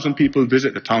 100,000 people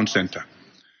visit the town center.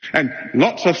 And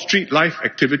lots of street life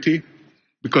activity,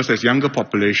 because there's younger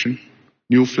population,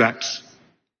 new flats,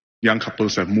 young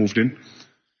couples have moved in.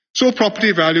 So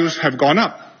property values have gone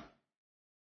up.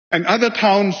 And other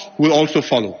towns will also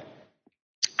follow.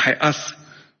 I asked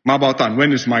Ma Bao Tan,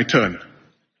 when is my turn?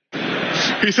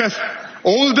 He says,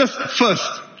 oldest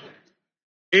first,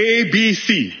 A, B,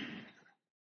 C.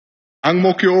 Ang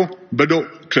Mo Kio,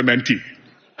 Bedok, Clementi.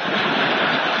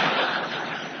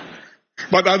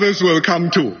 But others will come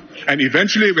too. And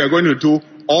eventually we are going to do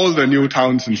all the new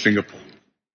towns in Singapore,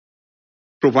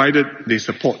 provided they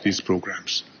support these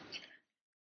programs.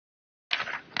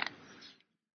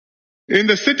 In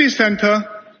the city center,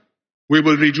 we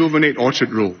will rejuvenate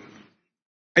Orchard Road.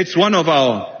 It's one of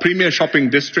our premier shopping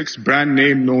districts, brand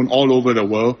name known all over the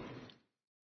world,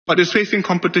 but is facing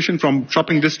competition from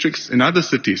shopping districts in other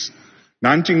cities.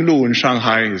 Nanjing Lu in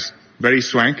Shanghai is very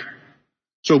swank.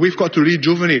 So we've got to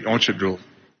rejuvenate Orchard Road.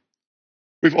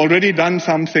 We've already done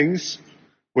some things.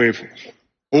 We've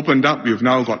opened up. We've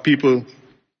now got people,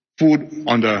 food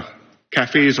on the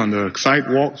cafes, on the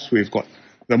sidewalks. We've got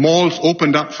the malls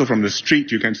opened up, so from the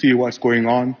street you can see what's going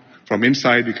on. From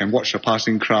inside you can watch the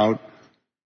passing crowd.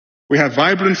 We have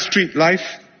vibrant street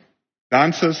life,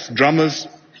 dancers, drummers,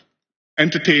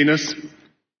 entertainers,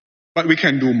 but we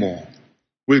can do more.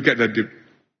 We'll get the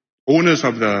owners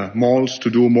of the malls to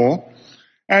do more.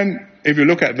 And if you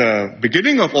look at the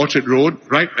beginning of Orchard Road,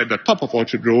 right at the top of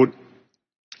Orchard Road,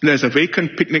 there's a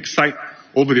vacant picnic site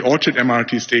over the Orchard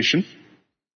MRT station,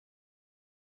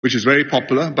 which is very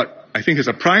popular, but I think it's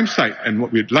a prime site, and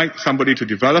what we'd like somebody to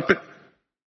develop it,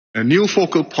 a new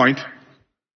focal point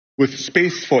with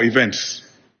space for events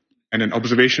and an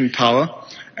observation tower,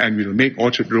 and we'll make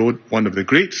Orchard Road one of the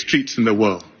great streets in the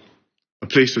world, a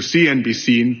place to see and be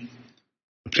seen,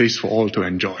 a place for all to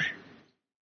enjoy.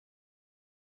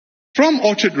 From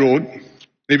Orchard Road,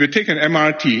 if you take an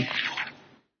MRT,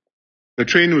 the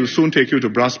train will soon take you to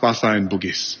Bras Basah and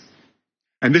Bugis.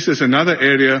 And this is another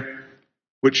area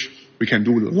which we can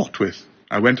do a lot with.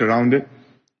 I went around it.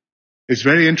 It's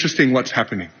very interesting what's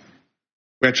happening.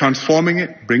 We're transforming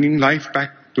it, bringing life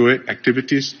back to it,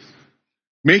 activities,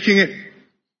 making it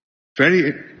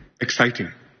very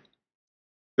exciting.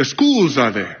 The schools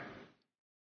are there.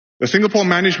 The Singapore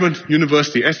Management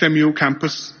University, SMU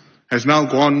campus, has now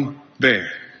gone there.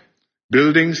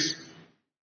 Buildings,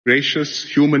 gracious,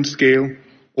 human scale,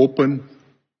 open,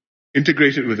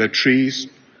 integrated with the trees,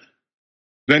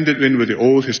 blended in with the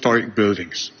old historic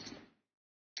buildings.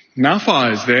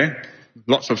 NAFA is there,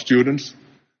 lots of students.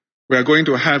 We are going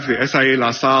to have the SIA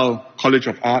LaSalle College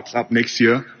of Arts up next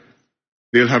year.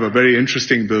 They'll have a very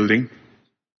interesting building.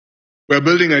 We're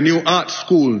building a new art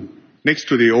school next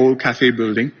to the old cafe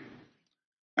building.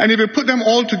 And if we put them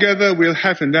all together, we'll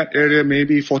have in that area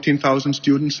maybe 14,000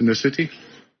 students in the city.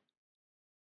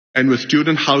 And with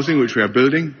student housing, which we are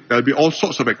building, there'll be all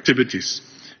sorts of activities.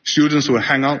 Students will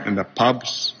hang out in the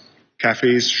pubs,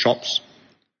 cafes, shops.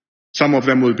 Some of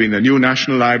them will be in the new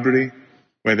National Library,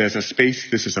 where there's a space,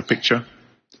 this is a picture,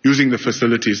 using the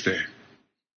facilities there.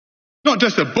 Not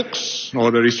just the books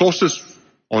or the resources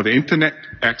or the internet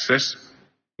access,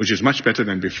 which is much better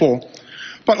than before,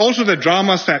 but also the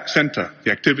drama center,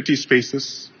 the activity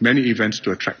spaces, many events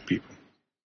to attract people.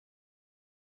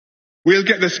 We'll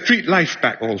get the street life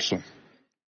back also.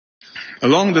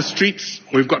 Along the streets,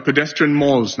 we've got pedestrian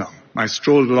malls now. I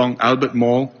strolled along Albert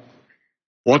Mall,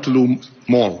 Waterloo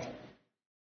Mall.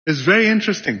 It's very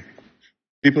interesting.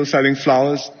 People selling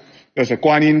flowers. There's a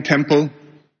Guan Yin temple,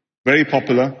 very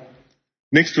popular.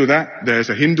 Next to that, there's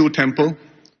a Hindu temple,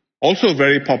 also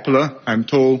very popular. I'm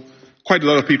told quite a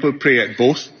lot of people pray at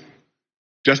both,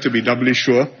 just to be doubly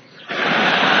sure.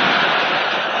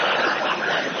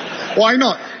 Why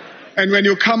not? And when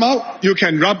you come out, you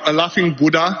can rub a laughing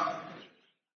Buddha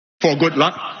for good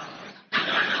luck.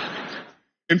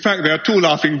 In fact, there are 2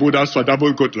 laughing Buddhas for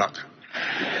double good luck.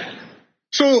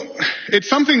 So, it's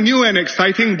something new and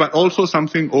exciting, but also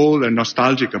something old and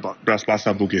nostalgic about Bras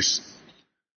Basah Bugis.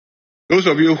 Those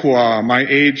of you who are my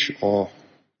age or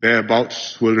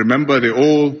thereabouts will remember the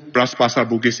old Bras Basah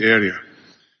Bugis area.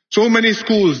 So many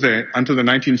schools there until the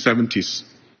 1970s.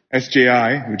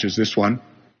 SJI, which is this one.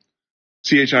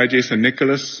 CHIJ St.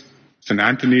 Nicholas, St.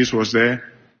 Anthony's was there.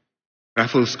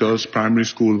 Raffles Girls Primary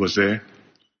School was there.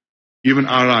 Even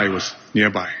RI was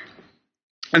nearby.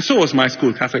 And so was my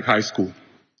school, Catholic High School.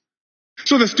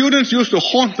 So the students used to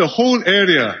haunt the whole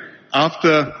area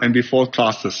after and before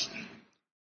classes.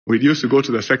 We used to go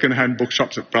to the second-hand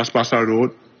bookshops at Bras Basah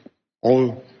Road,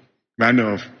 all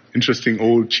manner of interesting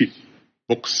old cheap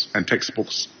books and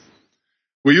textbooks.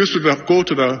 We used to go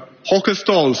to the hawker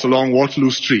stalls along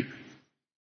Waterloo Street.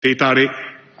 Teh tarik,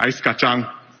 ice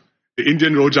kacang, the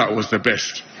Indian rojak was the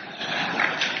best.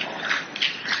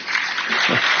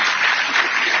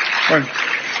 Well,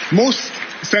 most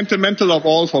sentimental of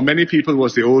all for many people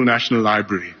was the old National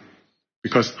Library,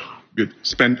 because we'd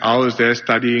spend hours there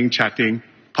studying, chatting,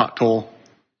 pato.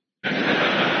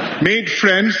 Made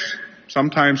friends,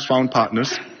 sometimes found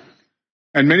partners,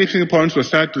 and many Singaporeans were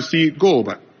sad to see it go,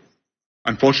 but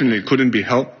unfortunately it couldn't be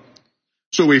helped.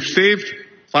 So we've saved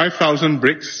 5,000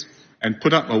 bricks and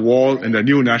put up a wall in the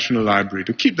new National Library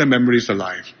to keep the memories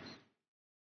alive.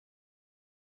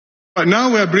 But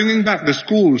now we're bringing back the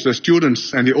schools, the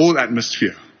students, and the old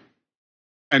atmosphere.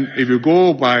 And if you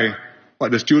go by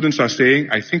what the students are saying,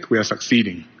 I think we are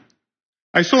succeeding.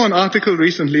 I saw an article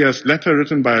recently, a letter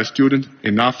written by a student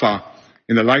in NAFA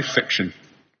in the life section,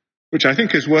 which I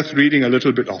think is worth reading a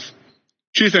little bit of.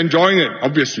 She's enjoying it,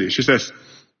 obviously. She says,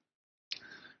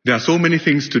 there are so many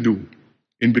things to do.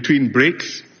 In between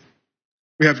breaks,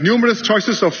 we have numerous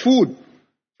choices of food,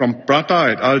 from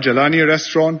prata at Al Jalani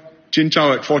restaurant, chin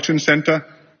chow at Fortune Centre,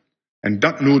 and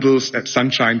duck noodles at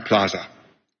Sunshine Plaza,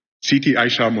 Siti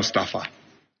Aisha Mustafa.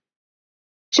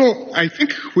 So I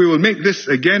think we will make this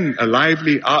again a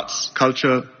lively arts,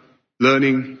 culture,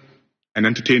 learning, and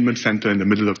entertainment centre in the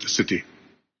middle of the city.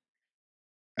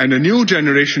 And a new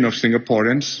generation of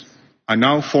Singaporeans are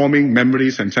now forming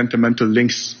memories and sentimental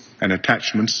links and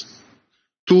attachments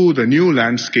to the new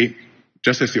landscape,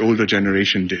 just as the older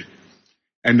generation did.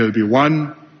 And it'll be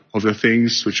one of the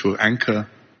things which will anchor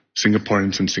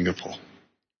Singaporeans in Singapore.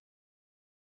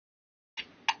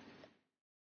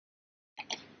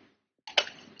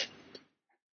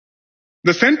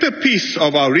 The centerpiece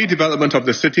of our redevelopment of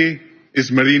the city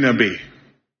is Marina Bay.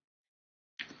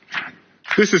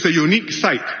 This is a unique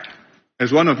site.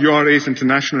 As one of URA's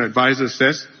international advisors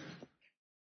says,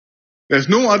 there's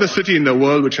no other city in the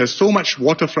world which has so much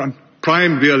waterfront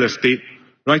prime real estate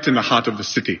right in the heart of the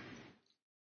city.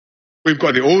 We've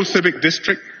got the old civic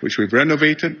district, which we've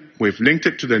renovated. We've linked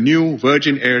it to the new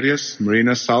virgin areas,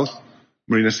 Marina South,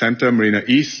 Marina Centre, Marina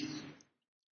East.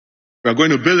 We're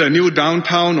going to build a new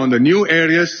downtown on the new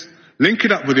areas, link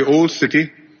it up with the old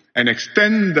city, and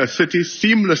extend the city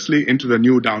seamlessly into the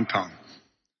new downtown.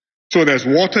 So there's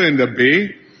water in the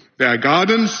bay, there are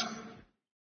gardens,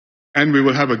 and we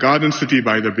will have a garden city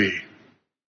by the bay.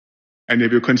 And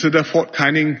if you consider Fort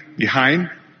Canning behind,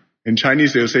 in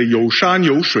Chinese they'll say, 有山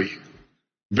有水,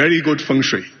 very good feng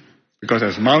shui, because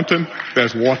there's mountain,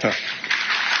 there's water.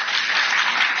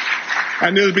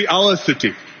 And it'll be our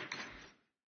city.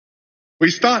 We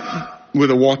start with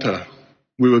the water.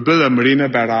 We will build a marina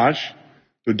barrage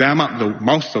to dam up the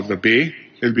mouth of the bay.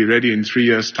 It'll be ready in 3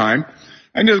 years' time.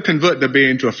 And it'll convert the bay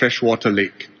into a freshwater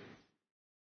lake.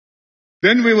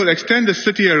 Then we will extend the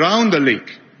city around the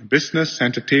lake. Business,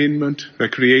 entertainment,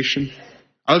 recreation.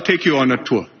 I'll take you on a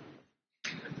tour.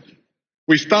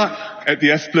 We start at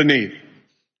the Esplanade.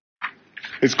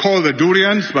 It's called the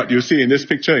Durians, but you see in this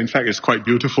picture, in fact, it's quite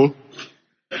beautiful.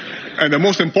 And the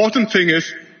most important thing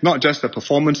is not just the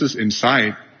performances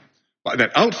inside, but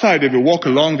that outside, if you walk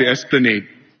along the Esplanade,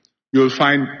 you'll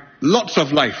find lots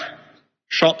of life.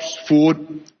 Shops,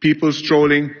 food, people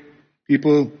strolling,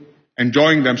 people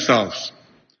enjoying themselves.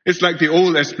 It's like the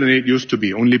old Esplanade used to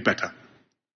be, only better.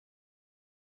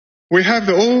 We have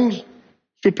the old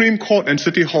Supreme Court and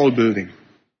City Hall building.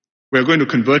 We're going to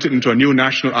convert it into a new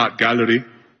National Art Gallery,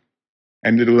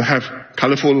 and it will have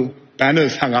colorful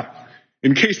banners hung up.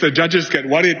 In case the judges get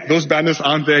worried, those banners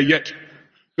aren't there yet.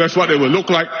 That's what it will look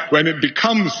like when it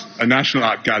becomes a National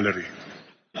Art Gallery.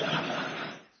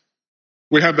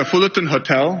 We have the Fullerton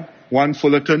Hotel, One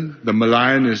Fullerton, the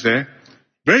Malayan is there.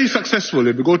 Very successful.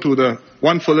 If you go to the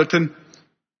One Fullerton,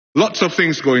 lots of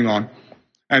things going on.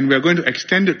 And we're going to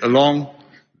extend it along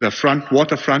the front,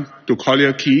 waterfront to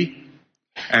Collier Quay.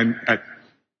 And at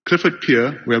Clifford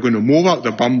Pier, we're going to move out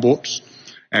the bumboats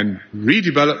and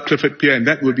redevelop Clifford Pier, and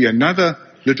that will be another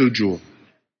little jewel.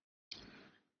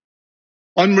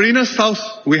 On Marina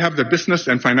South, we have the Business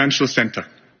and Financial Center.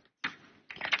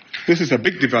 This is a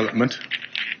big development.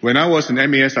 When I was in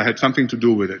MAS, I had something to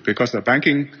do with it because the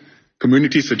banking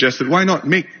community suggested, why not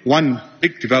make one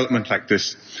big development like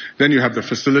this? Then you have the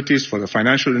facilities for the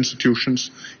financial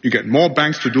institutions. You get more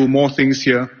banks to do more things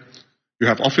here. You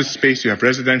have office space, you have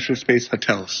residential space,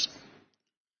 hotels.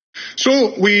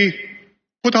 So we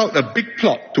put out a big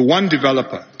plot to one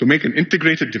developer to make an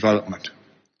integrated development.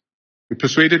 We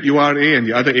persuaded URA and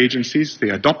the other agencies. They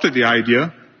adopted the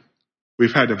idea.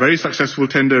 We've had a very successful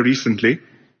tender recently.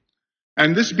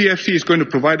 And this BFC is going to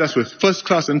provide us with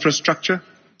first-class infrastructure,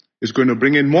 is going to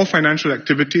bring in more financial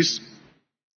activities,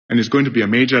 and is going to be a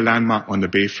major landmark on the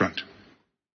Bayfront.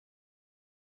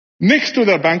 Next to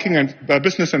the Banking and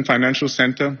Business and Financial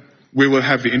Center, we will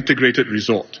have the integrated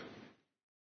resort.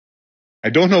 I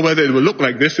don't know whether it will look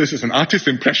like this. This is an artist's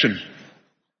impression.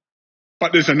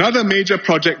 But there's another major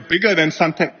project bigger than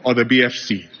Suntec or the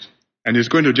BFC, and it's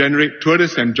going to generate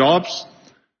tourists and jobs,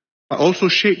 but also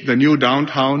shape the new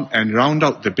downtown and round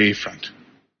out the Bayfront.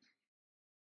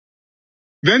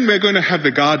 Then we're going to have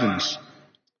the gardens,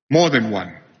 more than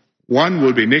one. One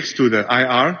will be next to the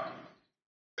IR,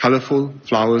 colorful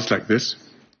flowers like this.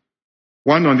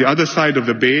 One on the other side of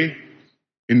the bay,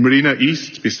 in Marina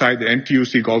East, beside the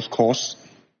NTUC golf course.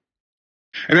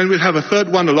 And then we'll have a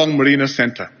third one along Marina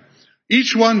Center.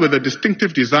 Each one with a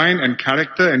distinctive design and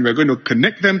character, and we're going to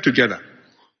connect them together.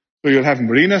 So you'll have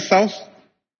Marina South,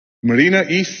 Marina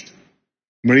East,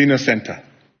 Marina Center.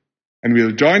 And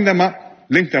we'll join them up,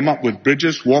 link them up with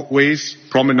bridges, walkways,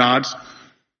 promenades,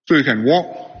 so you can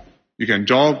walk, you can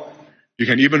jog, you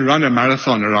can even run a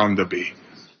marathon around the bay.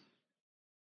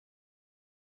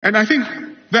 And I think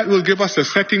that will give us a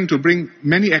setting to bring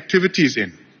many activities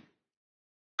in.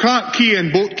 Clarke Quay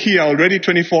and Boat Quay are already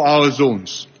 24-hour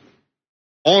zones,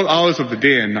 all hours of the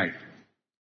day and night.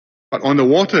 But on the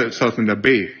water itself in the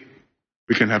bay,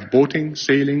 we can have boating,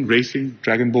 sailing, racing,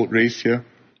 dragon boat race here.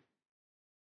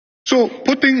 So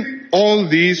putting all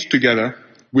these together,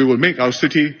 we will make our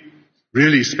city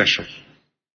really special.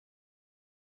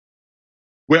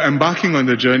 We're embarking on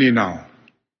the journey now.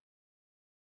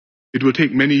 It will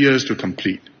take many years to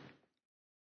complete.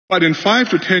 But in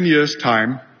 5 to 10 years'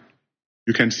 time,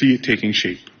 you can see it taking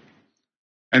shape.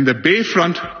 And the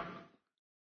Bayfront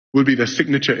will be the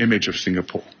signature image of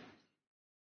Singapore.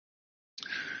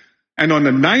 And on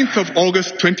the 9th of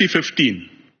August 2015,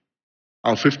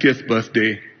 our 50th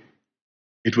birthday,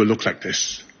 it will look like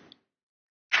this.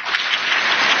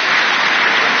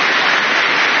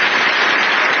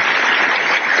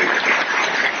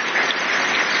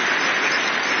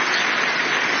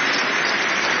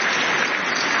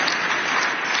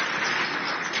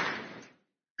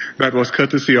 That was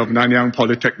courtesy of Nanyang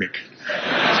Polytechnic.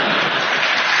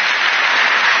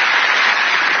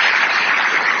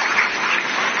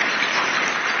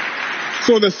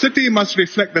 So the city must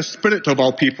reflect the spirit of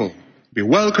our people, be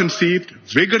well conceived,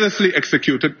 vigorously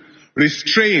executed,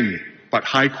 restrained but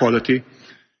high quality,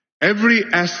 every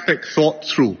aspect thought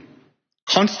through,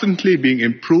 constantly being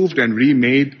improved and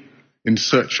remade in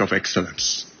search of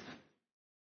excellence.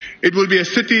 It will be a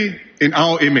city in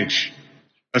our image,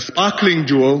 a sparkling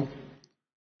jewel,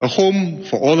 a home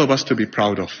for all of us to be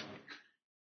proud of,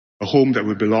 a home that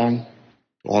will belong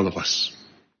to all of us.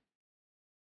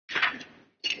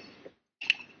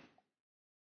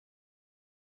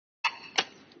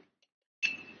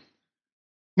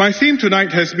 My theme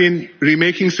tonight has been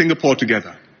remaking Singapore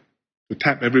together, to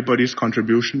tap everybody's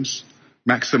contributions,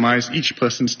 maximize each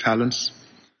person's talents,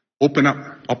 open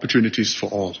up opportunities for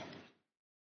all.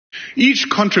 Each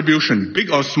contribution,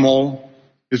 big or small,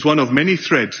 is one of many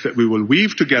threads that we will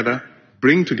weave together,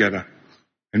 bring together,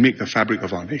 and make the fabric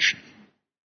of our nation.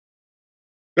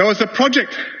 There was a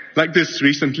project like this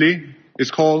recently. It's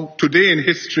called Today in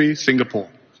History, Singapore.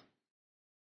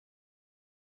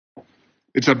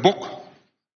 It's a book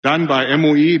done by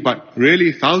MOE, but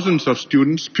really thousands of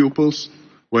students, pupils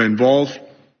were involved,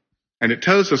 and it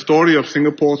tells the story of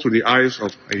Singapore through the eyes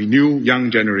of a new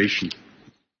young generation.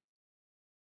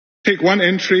 Take one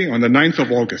entry on the 9th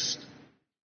of August.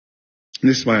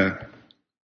 This is by a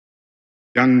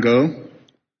young girl.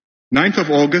 9th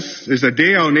of August is the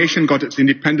day our nation got its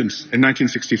independence in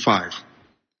 1965.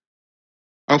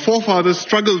 Our forefathers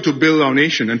struggled to build our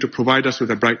nation and to provide us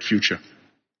with a bright future.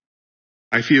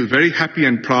 I feel very happy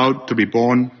and proud to be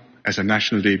born as a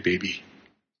National Day baby.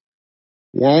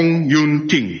 Wong Yun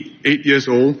Ting, 8 years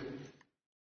old,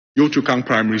 Yio Chu Kang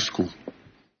Primary School.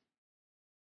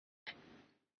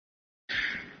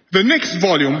 The next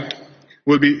volume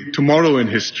will be Tomorrow in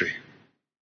History.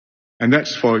 And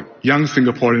that's for young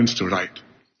Singaporeans to write.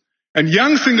 And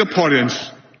young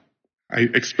Singaporeans, I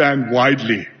expand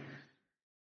widely.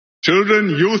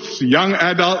 Children, youths, young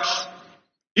adults,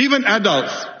 even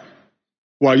adults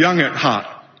who are young at heart.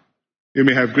 You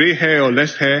may have gray hair or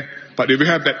less hair, but if you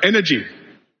have that energy,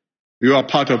 you are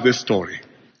part of this story.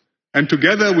 And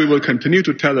together we will continue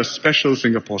to tell a special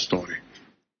Singapore story.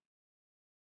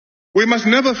 We must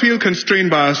never feel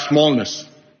constrained by our smallness.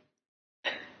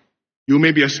 You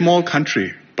may be a small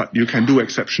country, but you can do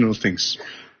exceptional things.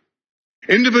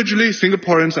 Individually,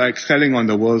 Singaporeans are excelling on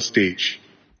the world stage.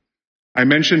 I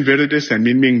mentioned Viridis and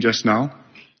Min Ming just now.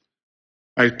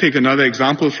 I take another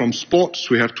example from sports.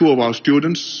 We have two of our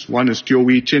students. One is Teo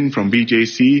Wee Chin from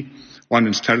BJC. One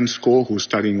is Terence Koh, who's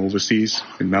studying overseas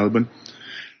in Melbourne.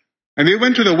 And they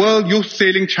went to the World Youth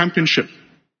Sailing Championship.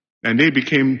 And they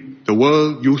became the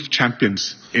World Youth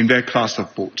Champions in their class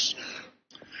of boats.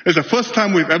 It's the first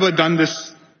time we've ever done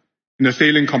this in a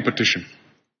sailing competition.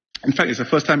 In fact, it's the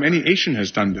first time any Asian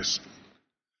has done this.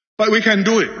 But we can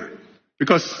do it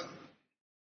because,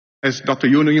 as Dr.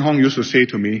 Yoon Ing Hong used to say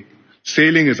to me,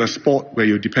 sailing is a sport where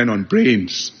you depend on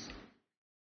brains.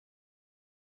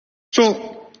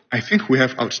 So, I think we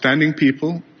have outstanding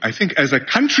people. I think as a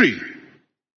country,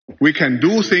 we can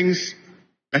do things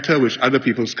better which other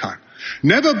people can't.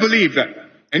 Never believe that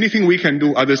anything we can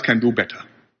do, others can do better.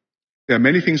 There are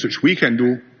many things which we can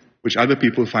do which other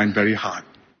people find very hard.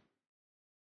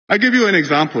 I give you an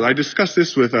example. I discussed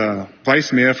this with a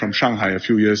vice mayor from Shanghai a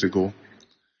few years ago.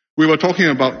 We were talking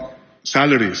about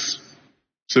salaries,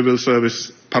 civil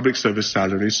service, public service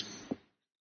salaries,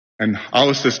 and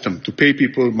our system to pay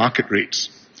people market rates.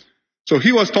 So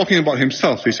he was talking about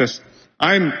himself. He says,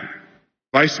 I'm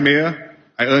vice mayor,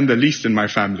 I earn the least in my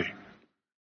family.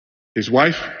 His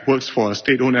wife works for a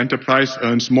state-owned enterprise,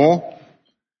 earns more.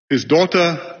 His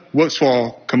daughter works for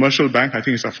a commercial bank, I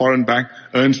think it's a foreign bank,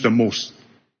 earns the most.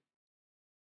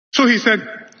 So he said,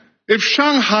 if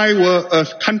Shanghai were a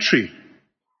country,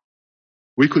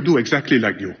 we could do exactly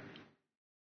like you.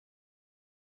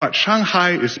 But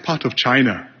Shanghai is part of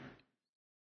China.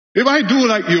 If I do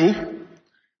like you,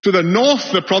 to the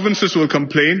north the provinces will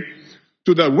complain,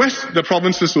 to the west the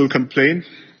provinces will complain,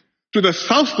 to the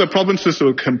south the provinces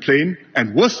will complain,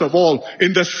 and worst of all,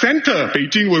 in the center,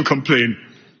 Beijing will complain.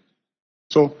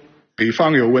 So, 北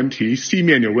方有问题，西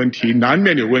面有问题，南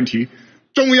面有问题，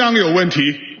中央有问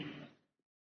题。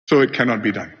So it cannot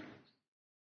be done.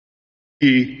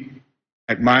 He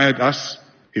admired us.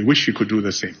 He wished he could do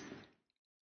the same.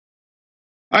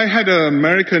 I had an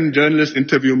American journalist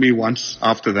interview me once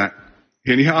after that.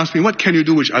 And he asked me, what can you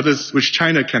do which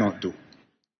China cannot do?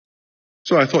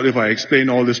 So I thought if I explained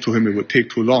all this to him, it would take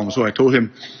too long. So I told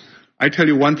him, I tell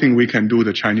you one thing we can do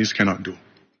the Chinese cannot do.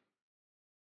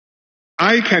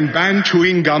 I can ban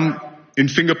chewing gum in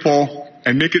Singapore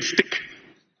and make it stick.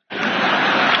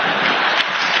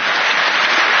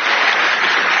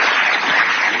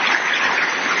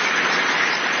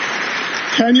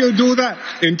 Can you do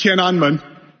that in Tiananmen?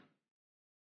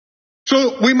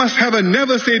 So we must have a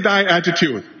never say die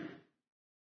attitude.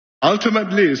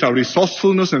 Ultimately, it's our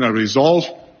resourcefulness and our resolve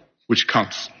which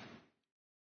counts.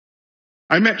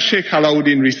 I met Sheikh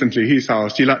Alauddin recently. He's our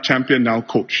Silat champion, now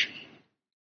coach.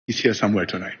 He's here somewhere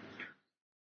tonight.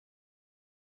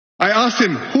 I asked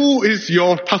him, who is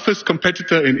your toughest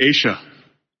competitor in Asia?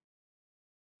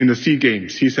 In the SEA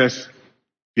Games. He says,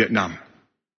 Vietnam.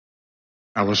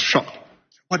 I was shocked.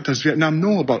 What does Vietnam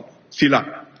know about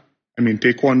Silat? I mean,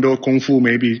 Taekwondo, Kung Fu,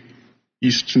 maybe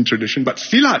Eastern tradition, but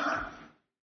Silat.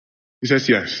 He says,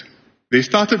 yes. They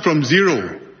started from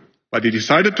zero, but they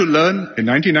decided to learn in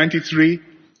 1993.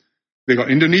 They got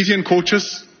Indonesian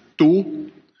coaches,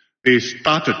 too. They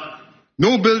started.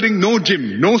 No building, no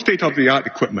gym, no state-of-the-art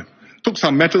equipment. Took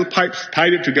some metal pipes,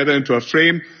 tied it together into a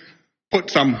frame,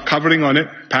 put some covering on it,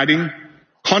 padding,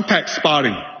 contact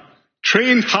sparring.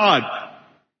 Trained hard,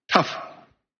 tough.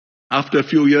 After a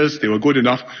few years, they were good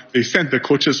enough. They sent the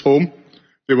coaches home.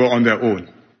 They were on their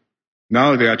own.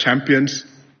 Now they are champions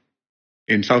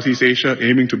in Southeast Asia,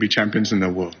 aiming to be champions in the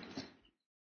world.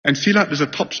 And Silat is a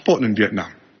top sport in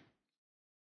Vietnam.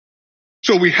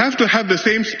 So we have to have the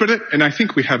same spirit, and I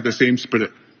think we have the same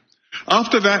spirit.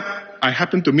 After that, I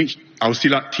happened to meet our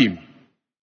Silat team.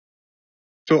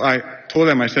 So I told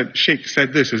them, I said, Sheikh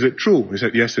said this, is it true? He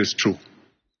said, yes, it's true.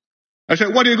 I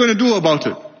said, what are you going to do about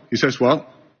it? He says, well,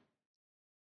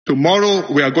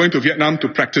 tomorrow we are going to Vietnam to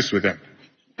practice with them.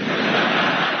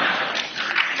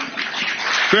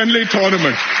 Friendly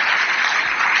tournament.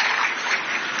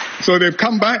 So they've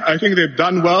come back, I think they've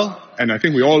done well, and I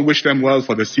think we all wish them well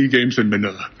for the SEA Games in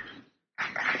Manila.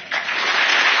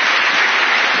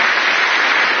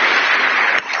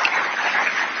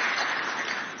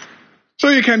 So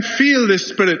you can feel this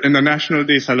spirit in the National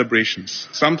Day celebrations.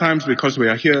 Sometimes because we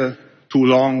are here too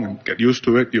long and get used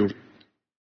to it, you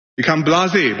become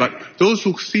blasé. But those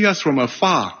who see us from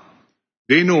afar,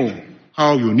 they know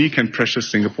how unique and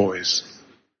precious Singapore is.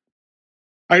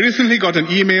 I recently got an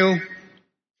email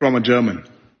from a German.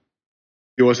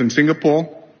 He was in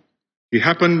Singapore. He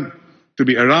happened to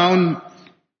be around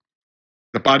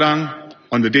the Padang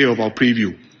on the day of our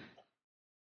preview.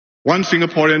 One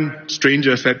Singaporean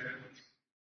stranger said,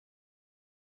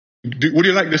 would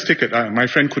you like this ticket? My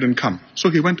friend couldn't come. So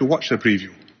he went to watch the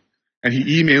preview. And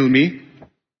he emailed me.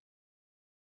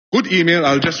 Good email,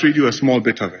 I'll just read you a small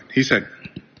bit of it. He said,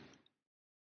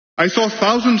 I saw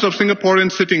thousands of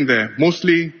Singaporeans sitting there,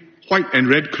 mostly white and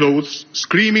red clothes,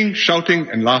 screaming, shouting,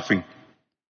 and laughing.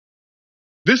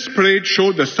 This parade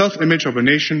showed the self-image of a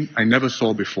nation I never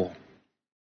saw before.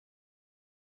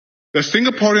 The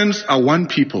Singaporeans are one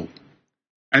people,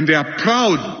 and they are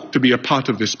proud to be a part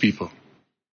of this people.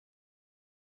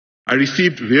 I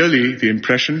received really the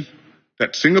impression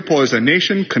that Singapore is a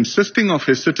nation consisting of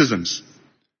its citizens,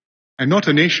 and not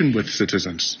a nation with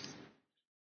citizens.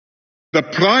 The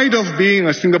pride of being a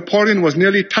Singaporean was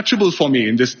nearly touchable for me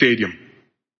in this stadium.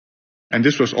 And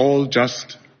this was all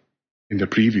just in the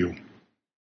preview.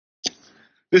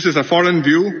 This is a foreign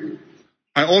view.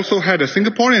 I also had a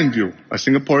Singaporean view, a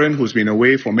Singaporean who's been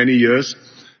away for many years,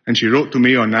 and she wrote to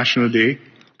me on National Day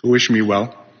to wish me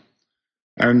well.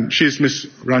 And she's Miss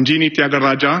Ranjini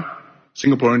Tiagaraja,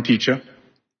 Singaporean teacher.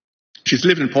 She's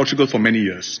lived in Portugal for many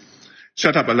years,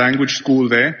 set up a language school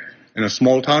there in a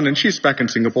small town, and she's back in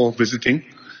Singapore visiting,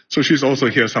 so she's also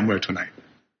here somewhere tonight.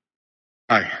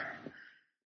 Hi.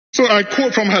 So I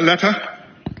quote from her letter.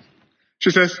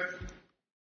 She says,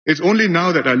 it's only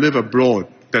now that I live abroad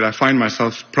that I find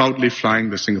myself proudly flying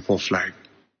the Singapore flag.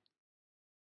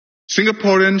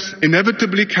 Singaporeans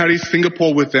inevitably carry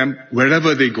Singapore with them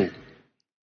wherever they go.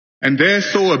 And there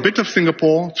sow a bit of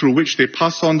Singapore through which they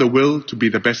pass on the will to be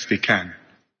the best they can.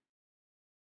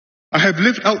 I have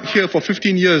lived out here for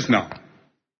 15 years now.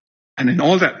 And in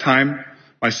all that time,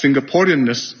 my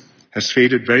Singaporeanness has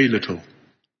faded very little.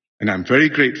 And I'm very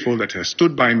grateful that it has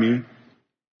stood by me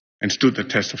and stood the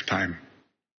test of time.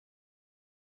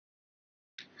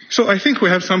 So I think we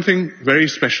have something very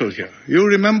special here. You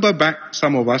remember back,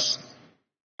 some of us,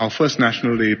 our first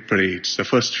National Day parades, the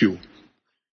first few.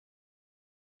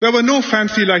 There were no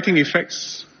fancy lighting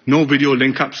effects, no video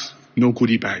link-ups, no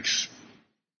goodie bags.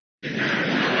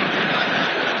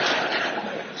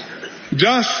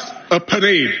 Just a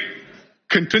parade.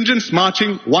 Contingents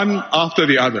marching one after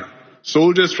the other.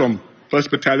 Soldiers from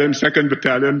 1st Battalion, 2nd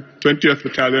Battalion, 20th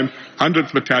Battalion,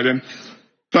 100th Battalion,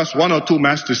 plus one or two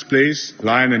mass displays,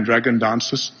 lion and dragon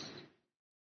dances.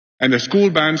 And the school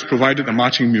bands provided the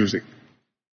marching music.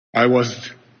 I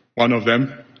was one of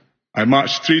them. I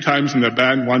marched 3 times in the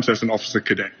band, once as an officer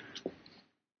cadet.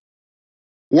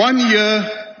 One year,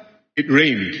 it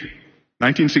rained,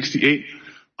 1968,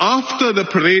 after the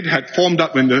parade had formed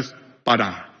up in the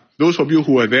Padang. Those of you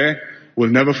who were there will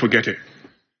never forget it.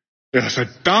 There was a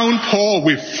downpour,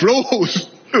 we froze,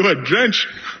 we were drenched.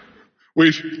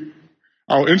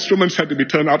 Our instruments had to be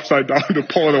turned upside down to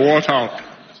pour the water out.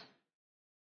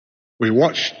 We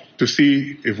watched to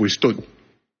see if we stood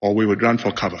or we would run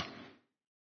for cover.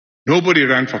 Nobody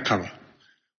ran for cover.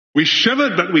 We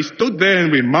shivered, but we stood there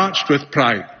and we marched with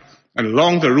pride. And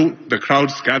along the route, the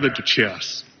crowds gathered to cheer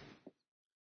us.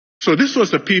 So this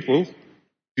was the people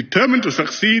determined to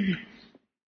succeed,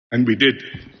 and we did.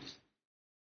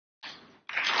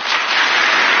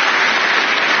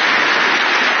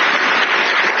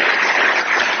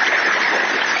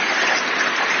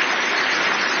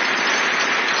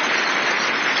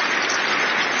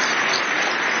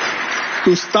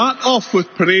 To start off with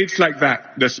parades like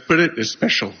that, the spirit is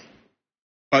special.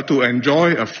 But to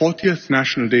enjoy a 40th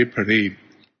National Day parade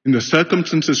in the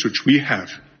circumstances which we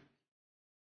have,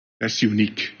 that's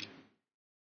unique.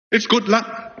 It's good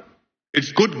luck.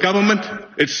 It's good government.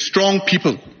 It's strong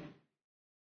people.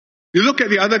 You look at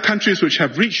the other countries which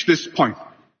have reached this point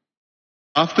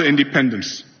after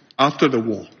independence, after the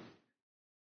war.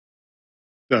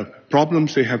 the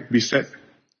problems they have beset,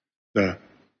 the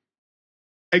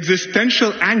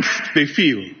existential angst they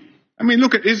feel. I mean,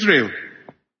 look at Israel.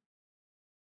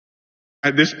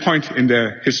 At this point in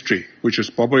their history, which was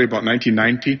probably about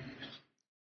 1990,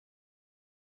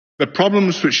 the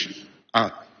problems which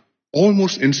are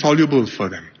almost insoluble for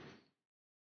them.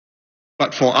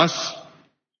 But for us,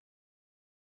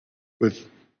 with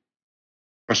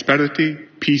prosperity,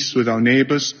 peace with our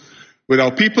neighbors, with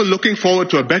our people looking forward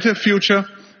to a better future,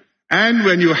 and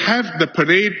when you have the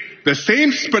parade, the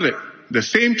same spirit, the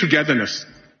same togetherness,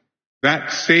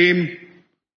 that same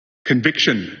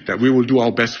conviction that we will do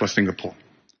our best for Singapore.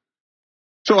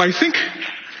 So I think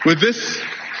with this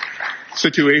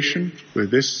situation,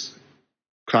 with this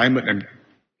climate and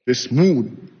this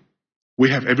mood, we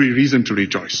have every reason to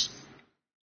rejoice.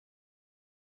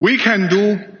 We can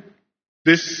do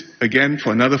this again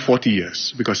for another 40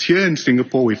 years, because here in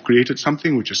Singapore we've created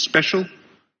something which is special,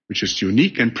 which is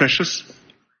unique and precious.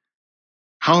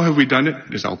 How have we done it?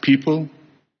 It is our people,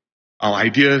 our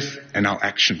ideas, and our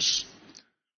actions.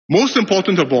 Most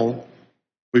important of all,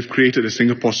 we've created a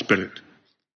Singapore spirit.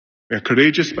 We are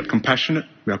courageous but compassionate.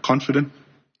 We are confident,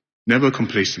 never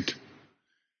complacent.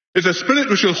 It's a spirit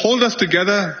which will hold us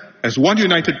together as one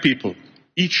united people,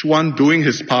 each one doing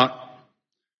his part,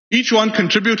 each one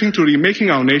contributing to remaking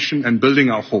our nation and building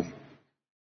our home.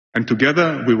 And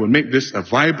together we will make this a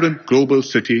vibrant global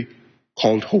city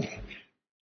called home.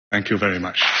 Thank you very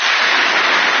much.